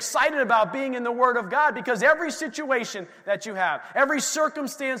to get excited about being in the Word of God, because every situation that you have, every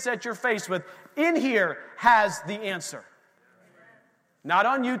circumstance that you're faced with, in here has the answer. Not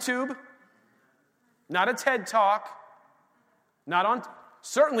on YouTube, not a TED Talk,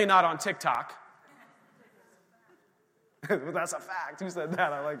 certainly not on TikTok. That's a fact. Who said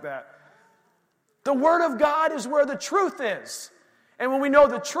that? I like that. The Word of God is where the truth is. And when we know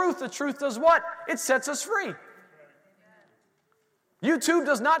the truth does what? It sets us free. YouTube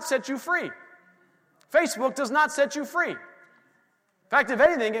does not set you free. Facebook does not set you free. In fact, if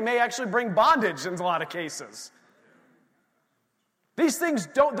anything, it may actually bring bondage in a lot of cases. These things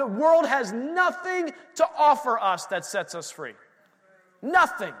the world has nothing to offer us that sets us free.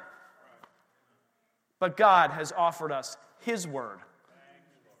 Nothing. But God has offered us His Word,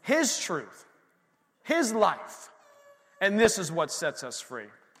 His truth, His life. And this is what sets us free.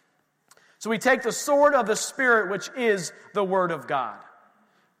 So we take the sword of the Spirit, which is the Word of God.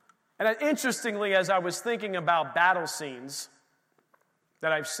 And interestingly, as I was thinking about battle scenes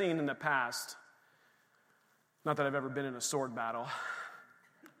that I've seen in the past, not that I've ever been in a sword battle,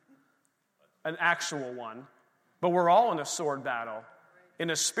 an actual one, but we're all in a sword battle in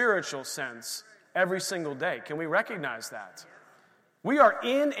a spiritual sense every single day. Can we recognize that? We are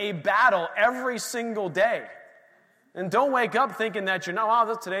in a battle every single day. And don't wake up thinking that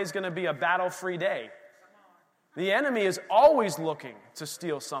today's going to be a battle-free day. The enemy is always looking to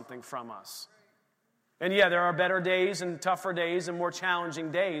steal something from us. And yeah, there are better days and tougher days and more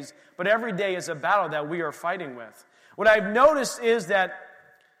challenging days, but every day is a battle that we are fighting with. What I've noticed is that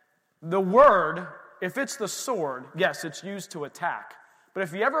the word, if it's the sword, yes, it's used to attack. But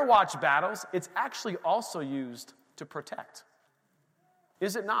if you ever watch battles, it's actually also used to protect.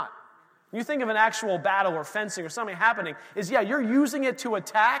 Is it not? You think of an actual battle or fencing or something happening, you're using it to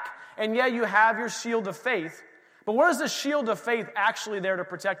attack, and you have your shield of faith. But what is the shield of faith actually there to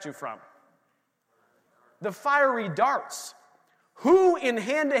protect you from? The fiery darts. Who in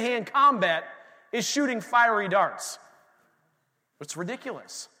hand-to-hand combat is shooting fiery darts? It's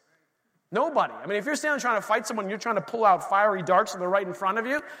ridiculous. Nobody. I mean, if you're standing trying to fight someone, you're trying to pull out fiery darts and they're right in front of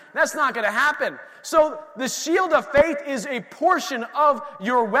you, that's not going to happen. So the shield of faith is a portion of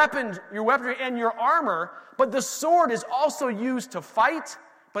your weaponry and your armor, but the sword is also used to fight,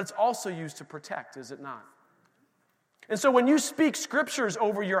 but it's also used to protect, is it not? And so when you speak scriptures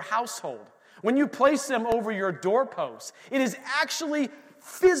over your household, when you place them over your doorposts, it is actually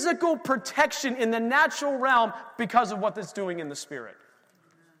physical protection in the natural realm because of what it's doing in the spirit.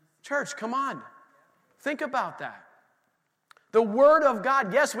 Church, come on. Think about that. The Word of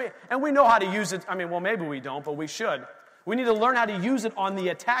God, yes, we know how to use it. I mean, well, maybe we don't, but we should. We need to learn how to use it on the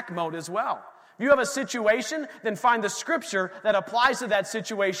attack mode as well. You have a situation, then find the scripture that applies to that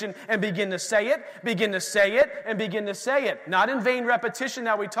situation and begin to say it, begin to say it, and begin to say it. Not in vain repetition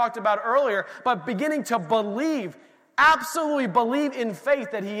that we talked about earlier, but beginning to believe, absolutely believe in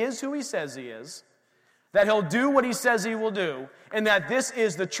faith that he is who he says he is, that he'll do what he says he will do, and that this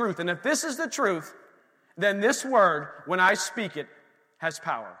is the truth. And if this is the truth, then this word, when I speak it, has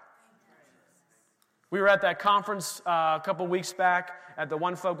power. We were at that conference a couple weeks back, at the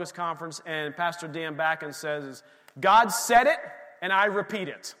One Focus conference, and Pastor Dan Backen says, God said it, and I repeat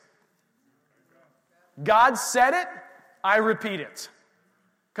it. God said it, I repeat it.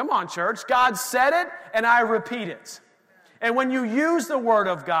 Come on, church. God said it, and I repeat it. And when you use the Word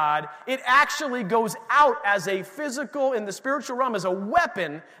of God, it actually goes out as a physical, in the spiritual realm, as a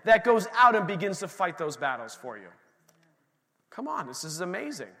weapon that goes out and begins to fight those battles for you. Come on, this is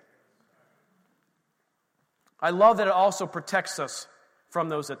amazing. I love that it also protects us from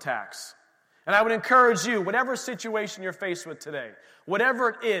those attacks. And I would encourage you, whatever situation you're faced with today, whatever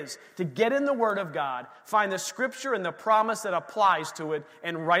it is, to get in the Word of God, find the scripture and the promise that applies to it,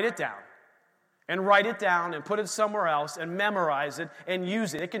 and write it down. And write it down and put it somewhere else and memorize it and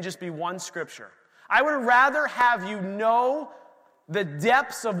use it. It can just be one scripture. I would rather have you know the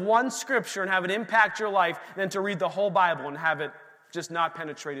depths of one scripture and have it impact your life than to read the whole Bible and have it just not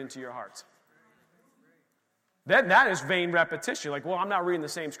penetrate into your heart. That is vain repetition. Like, well, I'm not reading the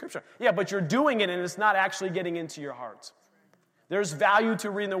same scripture. Yeah, but you're doing it and it's not actually getting into your heart. There's value to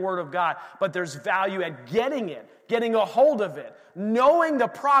reading the Word of God, but there's value at getting it, getting a hold of it, knowing the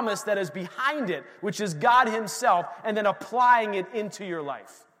promise that is behind it, which is God himself, and then applying it into your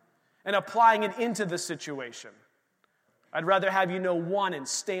life and applying it into the situation. I'd rather have you know one and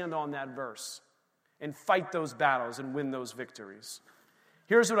stand on that verse and fight those battles and win those victories.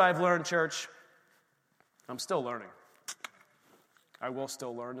 Here's what I've learned, church. I'm still learning. I will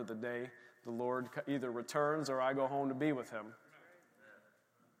still learn to the day the Lord either returns or I go home to be with him.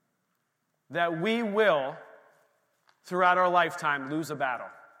 That we will, throughout our lifetime, lose a battle.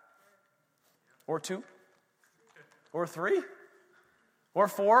 Or 2. Or 3. Or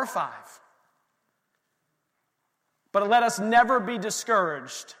 4 or 5. But let us never be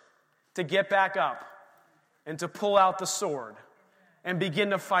discouraged to get back up and to pull out the sword and begin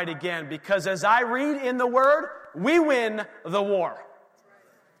to fight again. Because as I read in the Word, we win the war.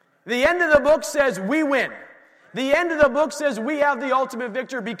 The end of the book says we win. The end of the book says we have the ultimate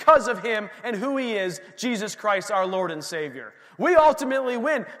victory because of him and who he is, Jesus Christ, our Lord and Savior. We ultimately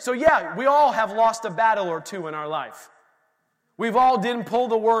win. So yeah, we all have lost a battle or two in our life. We've all didn't pull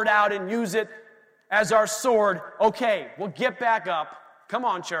the Word out and use it as our sword. Okay, we'll get back up. Come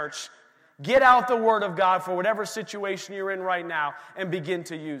on, church. Get out the Word of God for whatever situation you're in right now and begin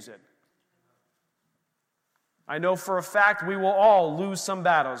to use it. I know for a fact we will all lose some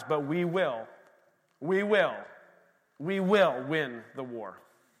battles, but we will win the war.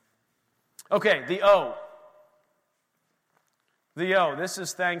 Okay, the O. The O. This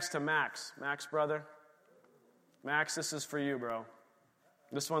is thanks to Max. Max, brother. Max, this is for you, bro.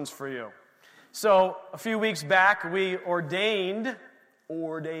 This one's for you. So, a few weeks back, we ordained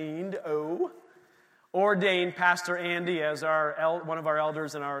Pastor Andy as one of our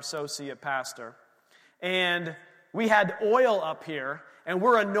elders and our associate pastor. And we had oil up here, and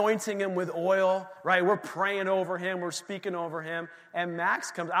we're anointing him with oil, right? We're praying over him, we're speaking over him. And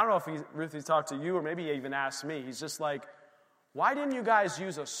Max comes, I don't know if Ruthie talked to you or maybe he even asked me. He's just like, why didn't you guys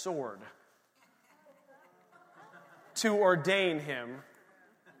use a sword to ordain him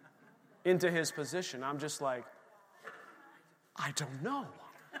into his position? I'm just like, I don't know.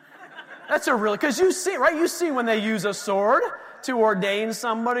 That's because you see, right? You see when they use a sword to ordain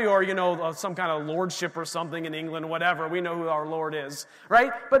somebody or, some kind of lordship or something in England, whatever. We know who our Lord is,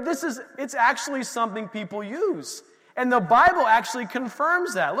 right? But it's actually something people use. And the Bible actually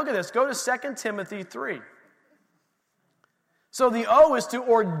confirms that. Look at this. Go to 2 Timothy 3. So the O is to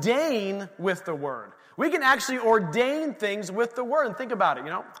ordain with the Word. We can actually ordain things with the Word. And think about it,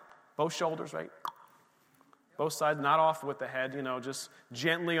 both shoulders, right? Both sides, not off with the head, just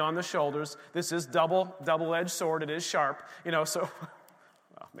gently on the shoulders. This is double-edged sword. It is sharp, so,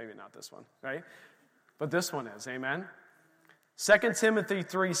 well, maybe not this one, right? But this one is, amen? 2 Timothy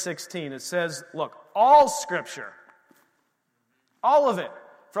 3:16, it says, look, all Scripture, all of it,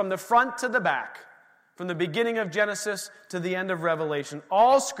 from the front to the back, from the beginning of Genesis to the end of Revelation,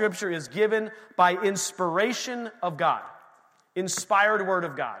 all Scripture is given by inspiration of God, inspired Word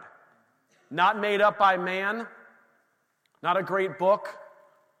of God. Not made up by man, not a great book,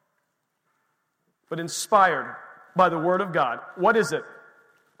 but inspired by the Word of God. What is it?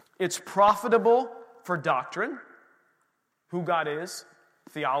 It's profitable for doctrine, who God is,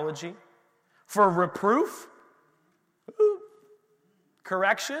 theology, For reproof? Ooh.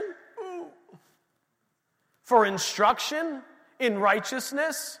 Correction? Ooh. For instruction in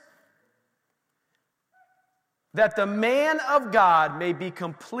righteousness? That the man of God may be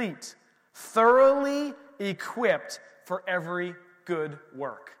complete, thoroughly equipped for every good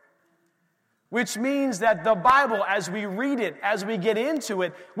work. Which means that the Bible, as we read it, as we get into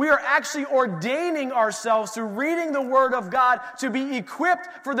it, we are actually ordaining ourselves through reading the Word of God to be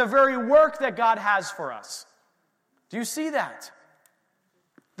equipped for the very work that God has for us. Do you see that?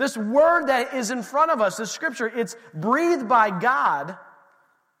 This Word that is in front of us, this Scripture, it's breathed by God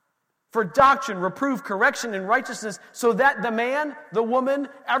for doctrine, reproof, correction, and righteousness, so that the man, the woman,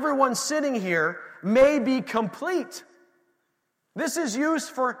 everyone sitting here may be complete. This is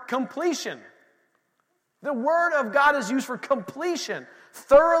used for completion. The Word of God is used for completion.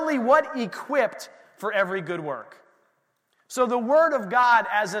 Thoroughly what? Equipped for every good work. So the Word of God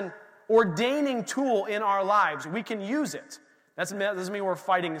as an ordaining tool in our lives, we can use it. That doesn't mean we're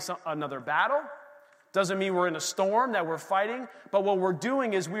fighting another battle. Doesn't mean we're in a storm that we're fighting. But what we're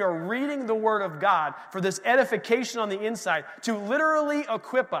doing is we are reading the Word of God for this edification on the inside to literally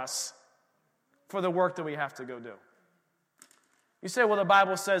equip us for the work that we have to go do. You say, well, the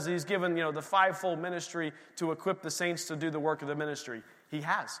Bible says He's given, the fivefold ministry to equip the saints to do the work of the ministry. He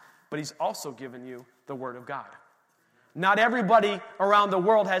has. But He's also given you the Word of God. Not everybody around the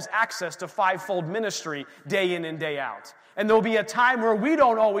world has access to fivefold ministry day in and day out. And there'll be a time where we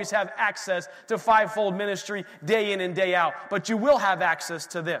don't always have access to fivefold ministry day in and day out. But you will have access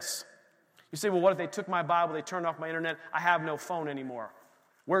to this. You say, well, what if they took my Bible, they turned off my internet? I have no phone anymore.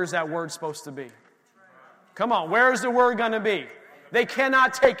 Where's that Word supposed to be? Come on, where is the Word going to be? They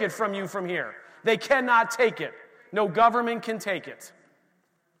cannot take it from you from here. They cannot take it. No government can take it.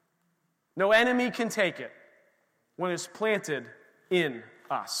 No enemy can take it when it's planted in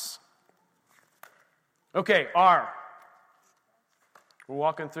us. Okay, R. We're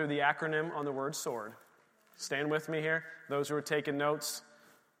walking through the acronym on the word sword. Stand with me here. Those who are taking notes,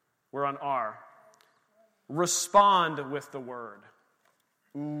 we're on R. Respond with the Word.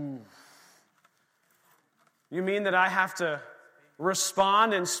 Ooh. You mean that I have to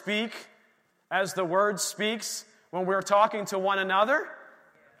respond and speak as the Word speaks when we're talking to one another?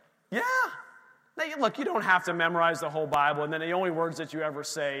 Yeah. Now, look, you don't have to memorize the whole Bible, and then the only words that you ever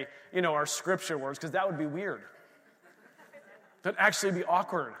say, are Scripture words, because that would be weird. That'd actually be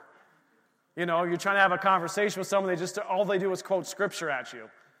awkward. You're trying to have a conversation with someone, all they do is quote Scripture at you.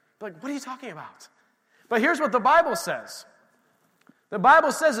 Like, what are you talking about? But here's what the Bible says. The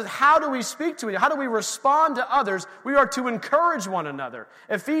Bible says that how do we speak to each other? How do we respond to others? We are to encourage one another.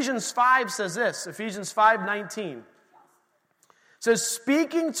 Ephesians 5 says this, Ephesians 5:19. Says,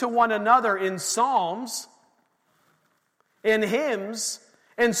 speaking to one another in psalms, in hymns,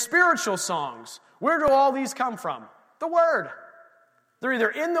 and spiritual songs. Where do all these come from? The Word. They're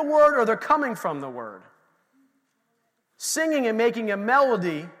either in the Word or they're coming from the Word. Singing and making a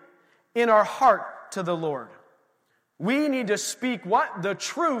melody in our heart to the Lord. We need to speak what? The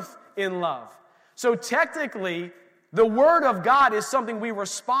truth in love. So technically, the Word of God is something we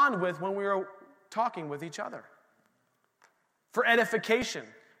respond with when we are talking with each other. For edification,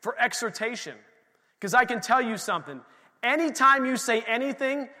 for exhortation. Because I can tell you something. Anytime you say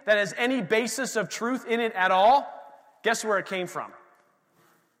anything that has any basis of truth in it at all, guess where it came from?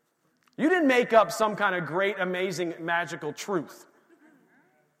 You didn't make up some kind of great, amazing, magical truth.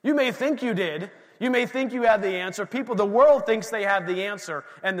 You may think you did. You may think you have the answer. The world thinks they have the answer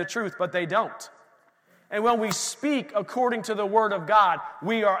and the truth, but they don't. And when we speak according to the Word of God,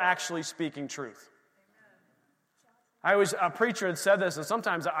 we are actually speaking truth. A preacher had said this, and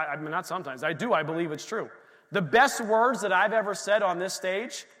sometimes, I believe it's true. The best words that I've ever said on this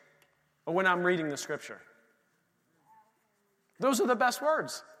stage are when I'm reading the Scripture. Those are the best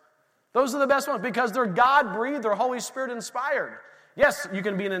words. Those are the best ones because they're God-breathed, they're Holy Spirit inspired. Yes, you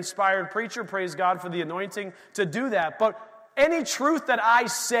can be an inspired preacher, praise God for the anointing to do that, but any truth that I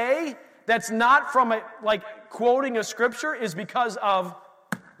say that's not from quoting a Scripture is because of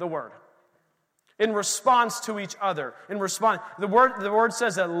the Word. In response to each other. The word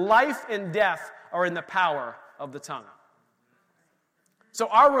says that life and death are in the power of the tongue. So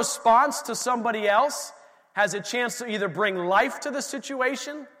our response to somebody else has a chance to either bring life to the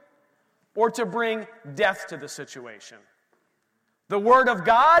situation or to bring death to the situation. The Word of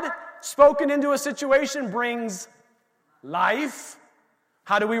God spoken into a situation brings life.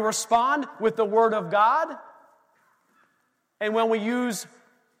 How do we respond? With the Word of God. And when we use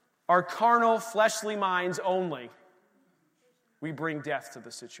our carnal, fleshly minds only, we bring death to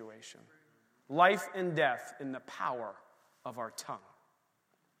the situation. Life and death in the power of our tongue.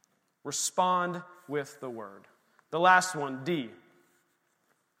 Respond with the word. The last one, D.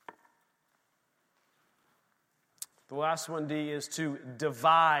 The last one, D, is to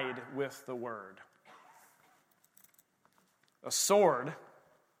divide with the word. A sword,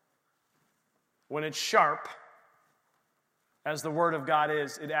 when it's sharp, as the word of God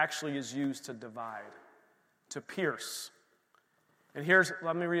is, it actually is used to divide, to pierce. And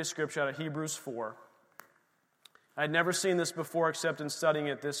let me read a scripture out of Hebrews 4. I had never seen this before except in studying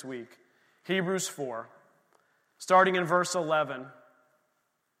it this week. Hebrews 4, starting in verse 11.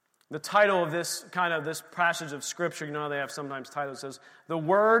 The title of this passage of Scripture, you know how they have sometimes titles, says, "The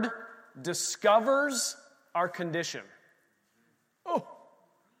Word discovers our condition." Oh!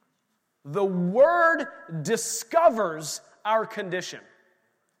 The Word discovers our condition.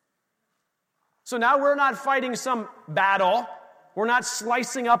 So now we're not fighting some battle. We're not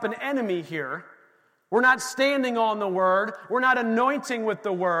slicing up an enemy here. We're not standing on the Word. We're not anointing with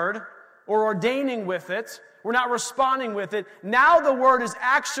the Word or ordaining with it. We're not responding with it. Now the Word is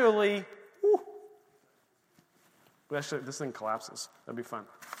actually... Actually, this thing collapses. That'd be fun.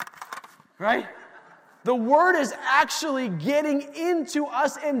 Right? The Word is actually getting into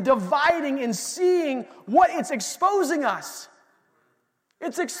us and dividing and seeing what it's exposing us.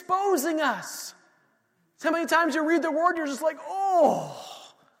 It's exposing us. So many times you read the Word, you're just like, oh.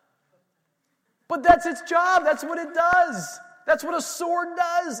 But that's its job. That's what it does. That's what a sword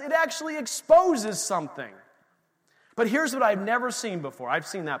does. It actually exposes something. But here's what I've never seen before. I've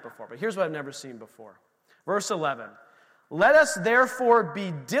seen that before, but here's what I've never seen before. Verse 11. Let us therefore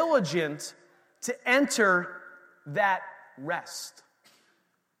be diligent to enter that rest.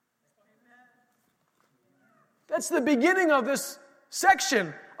 That's the beginning of this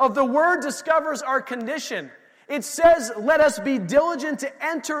section of the Word discovers our condition. It says, let us be diligent to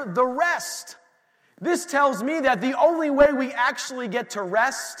enter the rest. This tells me that the only way we actually get to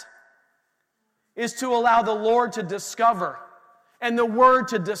rest is to allow the Lord to discover and the Word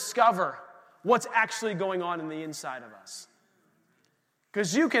to discover what's actually going on in the inside of us.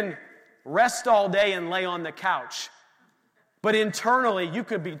 Because you can rest all day and lay on the couch, but internally you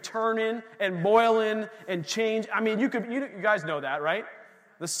could be turning and boiling and change. I mean, you guys know that, right?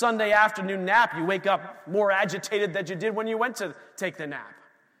 The Sunday afternoon nap, you wake up more agitated than you did when you went to take the nap.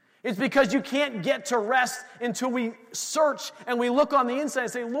 It's because you can't get to rest until we search and we look on the inside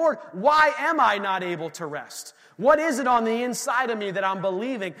and say, Lord, why am I not able to rest? What is it on the inside of me that I'm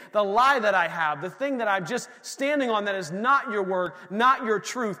believing? The lie that I have, the thing that I'm just standing on that is not your word, not your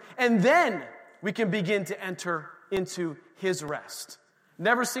truth. And then we can begin to enter into His rest.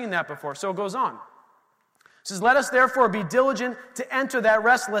 Never seen that before. So it goes on. It says, let us therefore be diligent to enter that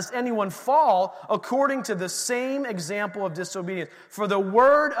rest, lest anyone fall according to the same example of disobedience. For the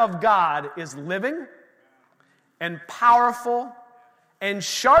word of God is living and powerful and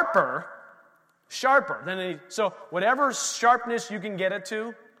sharper than any. So whatever sharpness you can get it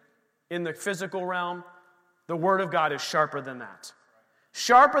to in the physical realm, the word of God is sharper than that.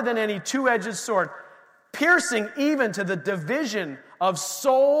 Sharper than any two-edged sword, piercing even to the division of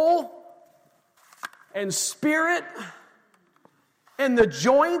soul and spirit, and the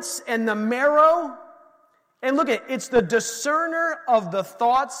joints and the marrow. And look at it, it's the discerner of the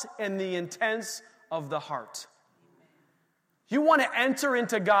thoughts and the intents of the heart. You want to enter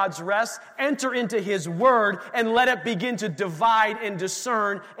into God's rest, enter into His Word, and let it begin to divide and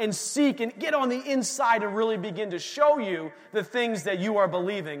discern and seek and get on the inside and really begin to show you the things that you are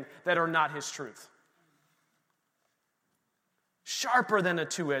believing that are not His truth. Sharper than a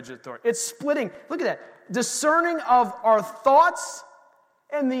two-edged sword. It's splitting. Look at that. Discerning of our thoughts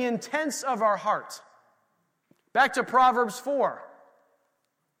and the intents of our heart. Back to Proverbs 4.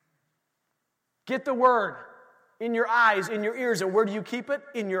 Get the word in your eyes, in your ears, and where do you keep it?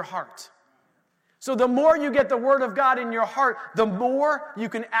 In your heart. So the more you get the word of God in your heart, the more you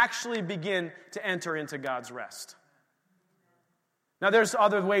can actually begin to enter into God's rest. Now, there's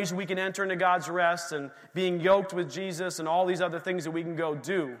other ways we can enter into God's rest and being yoked with Jesus and all these other things that we can go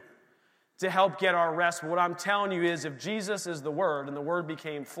do to help get our rest. But what I'm telling you is if Jesus is the Word and the Word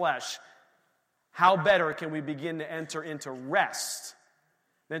became flesh, how better can we begin to enter into rest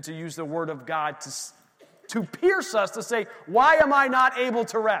than to use the Word of God to pierce us, to say, why am I not able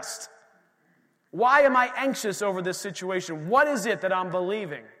to rest? Why am I anxious over this situation? What is it that I'm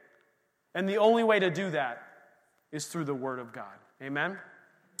believing? And the only way to do that is through the Word of God. Amen?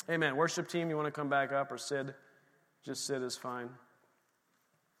 Amen. Worship team, you want to come back up or sit? Just sit is fine.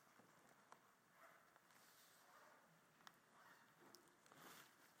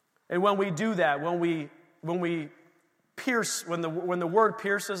 And when we do that, when we pierce, when the Word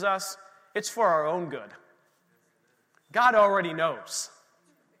pierces us, it's for our own good. God already knows.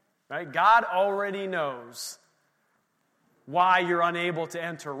 Right? God already knows why you're unable to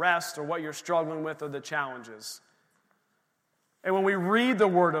enter rest or what you're struggling with or the challenges. And when we read the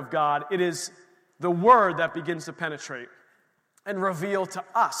Word of God, it is the Word that begins to penetrate and reveal to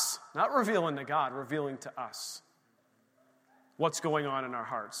us, not revealing to God, revealing to us what's going on in our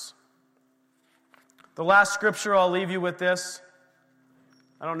hearts. The last scripture, I'll leave you with this.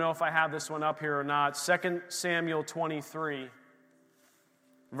 I don't know if I have this one up here or not. 2 Samuel 23,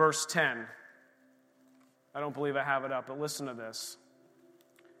 verse 10. I don't believe I have it up, but listen to this.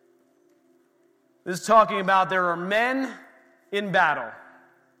 This is talking about there are men in battle.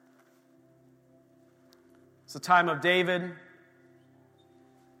 It's the time of David.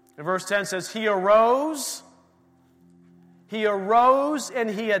 And verse 10 says, He arose and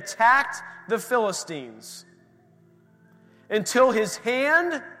he attacked the Philistines until his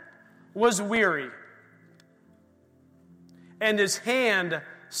hand was weary and his hand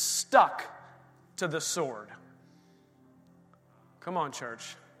stuck to the sword. Come on,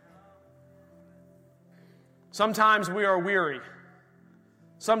 church. Sometimes we are weary.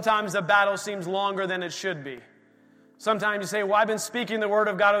 Sometimes the battle seems longer than it should be. Sometimes you say, well, I've been speaking the word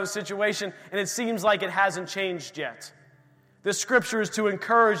of God over the situation, and it seems like it hasn't changed yet. The scripture is to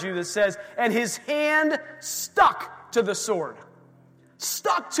encourage you that says, and his hand stuck to the sword.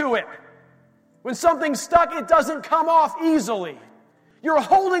 Stuck to it. When something's stuck, it doesn't come off easily. You're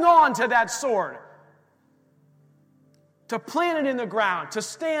holding on to that sword. To plant it in the ground, to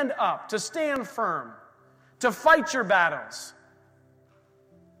stand up, to firm, to fight your battles,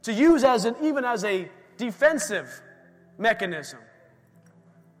 to use even as a defensive mechanism,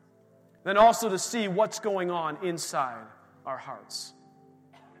 then also to see what's going on inside our hearts.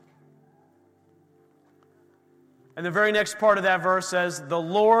 And the very next part of that verse says, the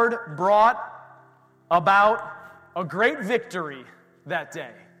Lord brought about a great victory that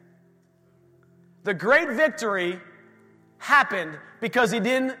day. The great victory happened because he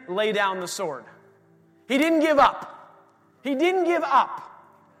didn't lay down the sword. He didn't give up. He didn't give up.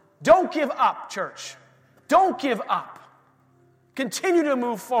 Don't give up, church. Don't give up. Continue to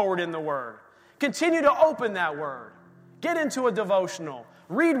move forward in the Word. Continue to open that Word. Get into a devotional.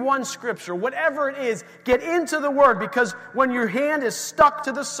 Read one scripture. Whatever it is, get into the Word, because when your hand is stuck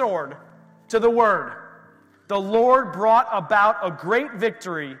to the sword, to the Word, the Lord brought about a great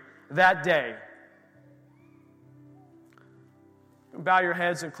victory that day. Bow your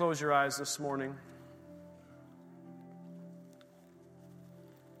heads and close your eyes this morning.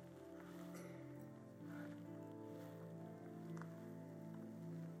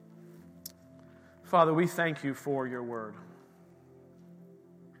 Father, we thank you for your word.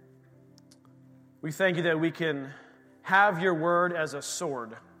 We thank you that we can have your word as a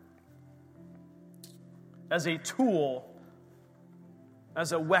sword, as a tool,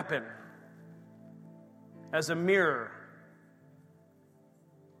 as a weapon, as a mirror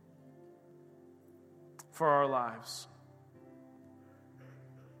for our lives.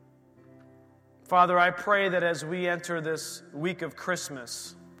 Father, I pray that as we enter this week of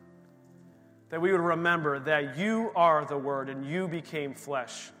Christmas, that we would remember that you are the Word and you became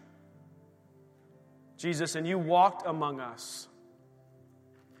flesh. Jesus, and you walked among us.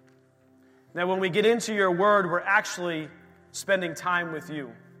 That when we get into your Word, we're actually spending time with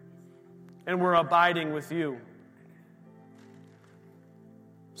you. And we're abiding with you.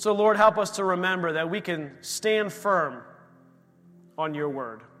 So, Lord, help us to remember that we can stand firm on your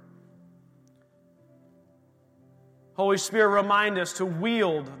Word. Holy Spirit, remind us to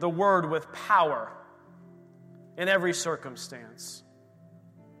wield the word with power in every circumstance.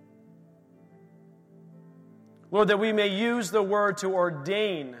 Lord, that we may use the word to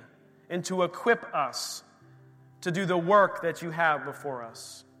ordain and to equip us to do the work that you have before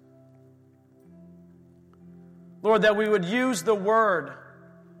us. Lord, that we would use the word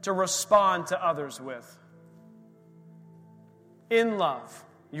to respond to others with. In love,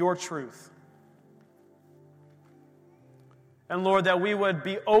 your truth. And Lord, that we would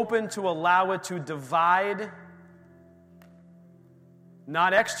be open to allow it to divide,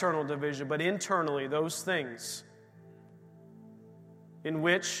 not external division, but internally, those things in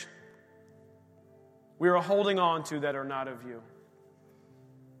which we are holding on to that are not of you.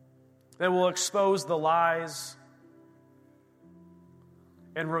 That will expose the lies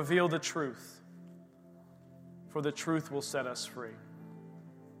and reveal the truth, for the truth will set us free.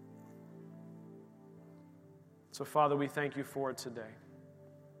 So, Father, we thank you for it today.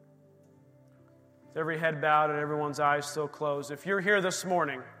 Every head bowed and everyone's eyes still closed. If you're here this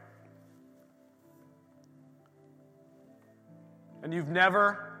morning and you've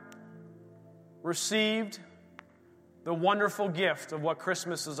never received the wonderful gift of what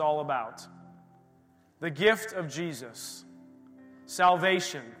Christmas is all about. The gift of Jesus.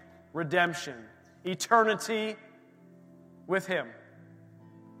 Salvation, redemption, eternity with Him.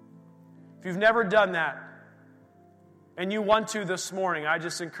 If you've never done that, and you want to this morning, I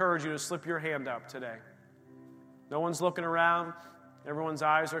just encourage you to slip your hand up today. No one's looking around. Everyone's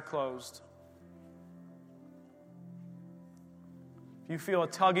eyes are closed. If you feel a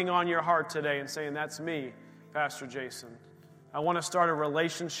tugging on your heart today and saying, that's me, Pastor Jason, I want to start a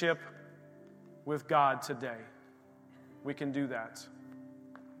relationship with God today, we can do that.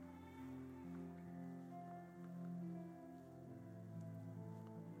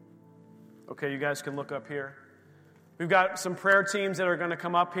 Okay, you guys can look up here. We've got some prayer teams that are going to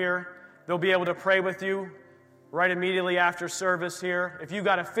come up here. They'll be able to pray with you right immediately after service here. If you've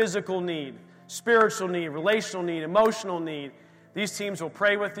got a physical need, spiritual need, relational need, emotional need, these teams will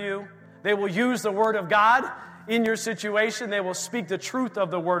pray with you. They will use the Word of God in your situation. They will speak the truth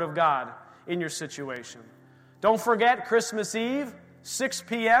of the Word of God in your situation. Don't forget, Christmas Eve, 6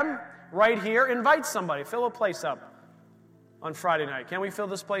 p.m., right here. Invite somebody. Fill a place up on Friday night. Can we fill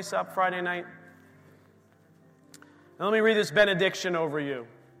this place up Friday night? Now let me read this benediction over you.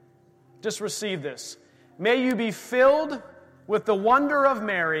 Just receive this. May you be filled with the wonder of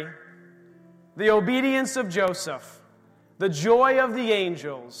Mary, the obedience of Joseph, the joy of the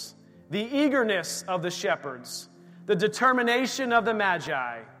angels, the eagerness of the shepherds, the determination of the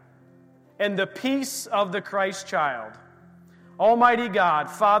Magi, and the peace of the Christ child. Almighty God,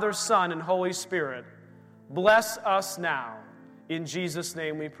 Father, Son, and Holy Spirit, bless us now. In Jesus'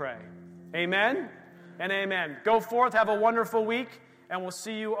 name we pray. Amen and amen. Go forth, have a wonderful week, and we'll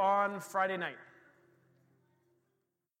see you on Friday night.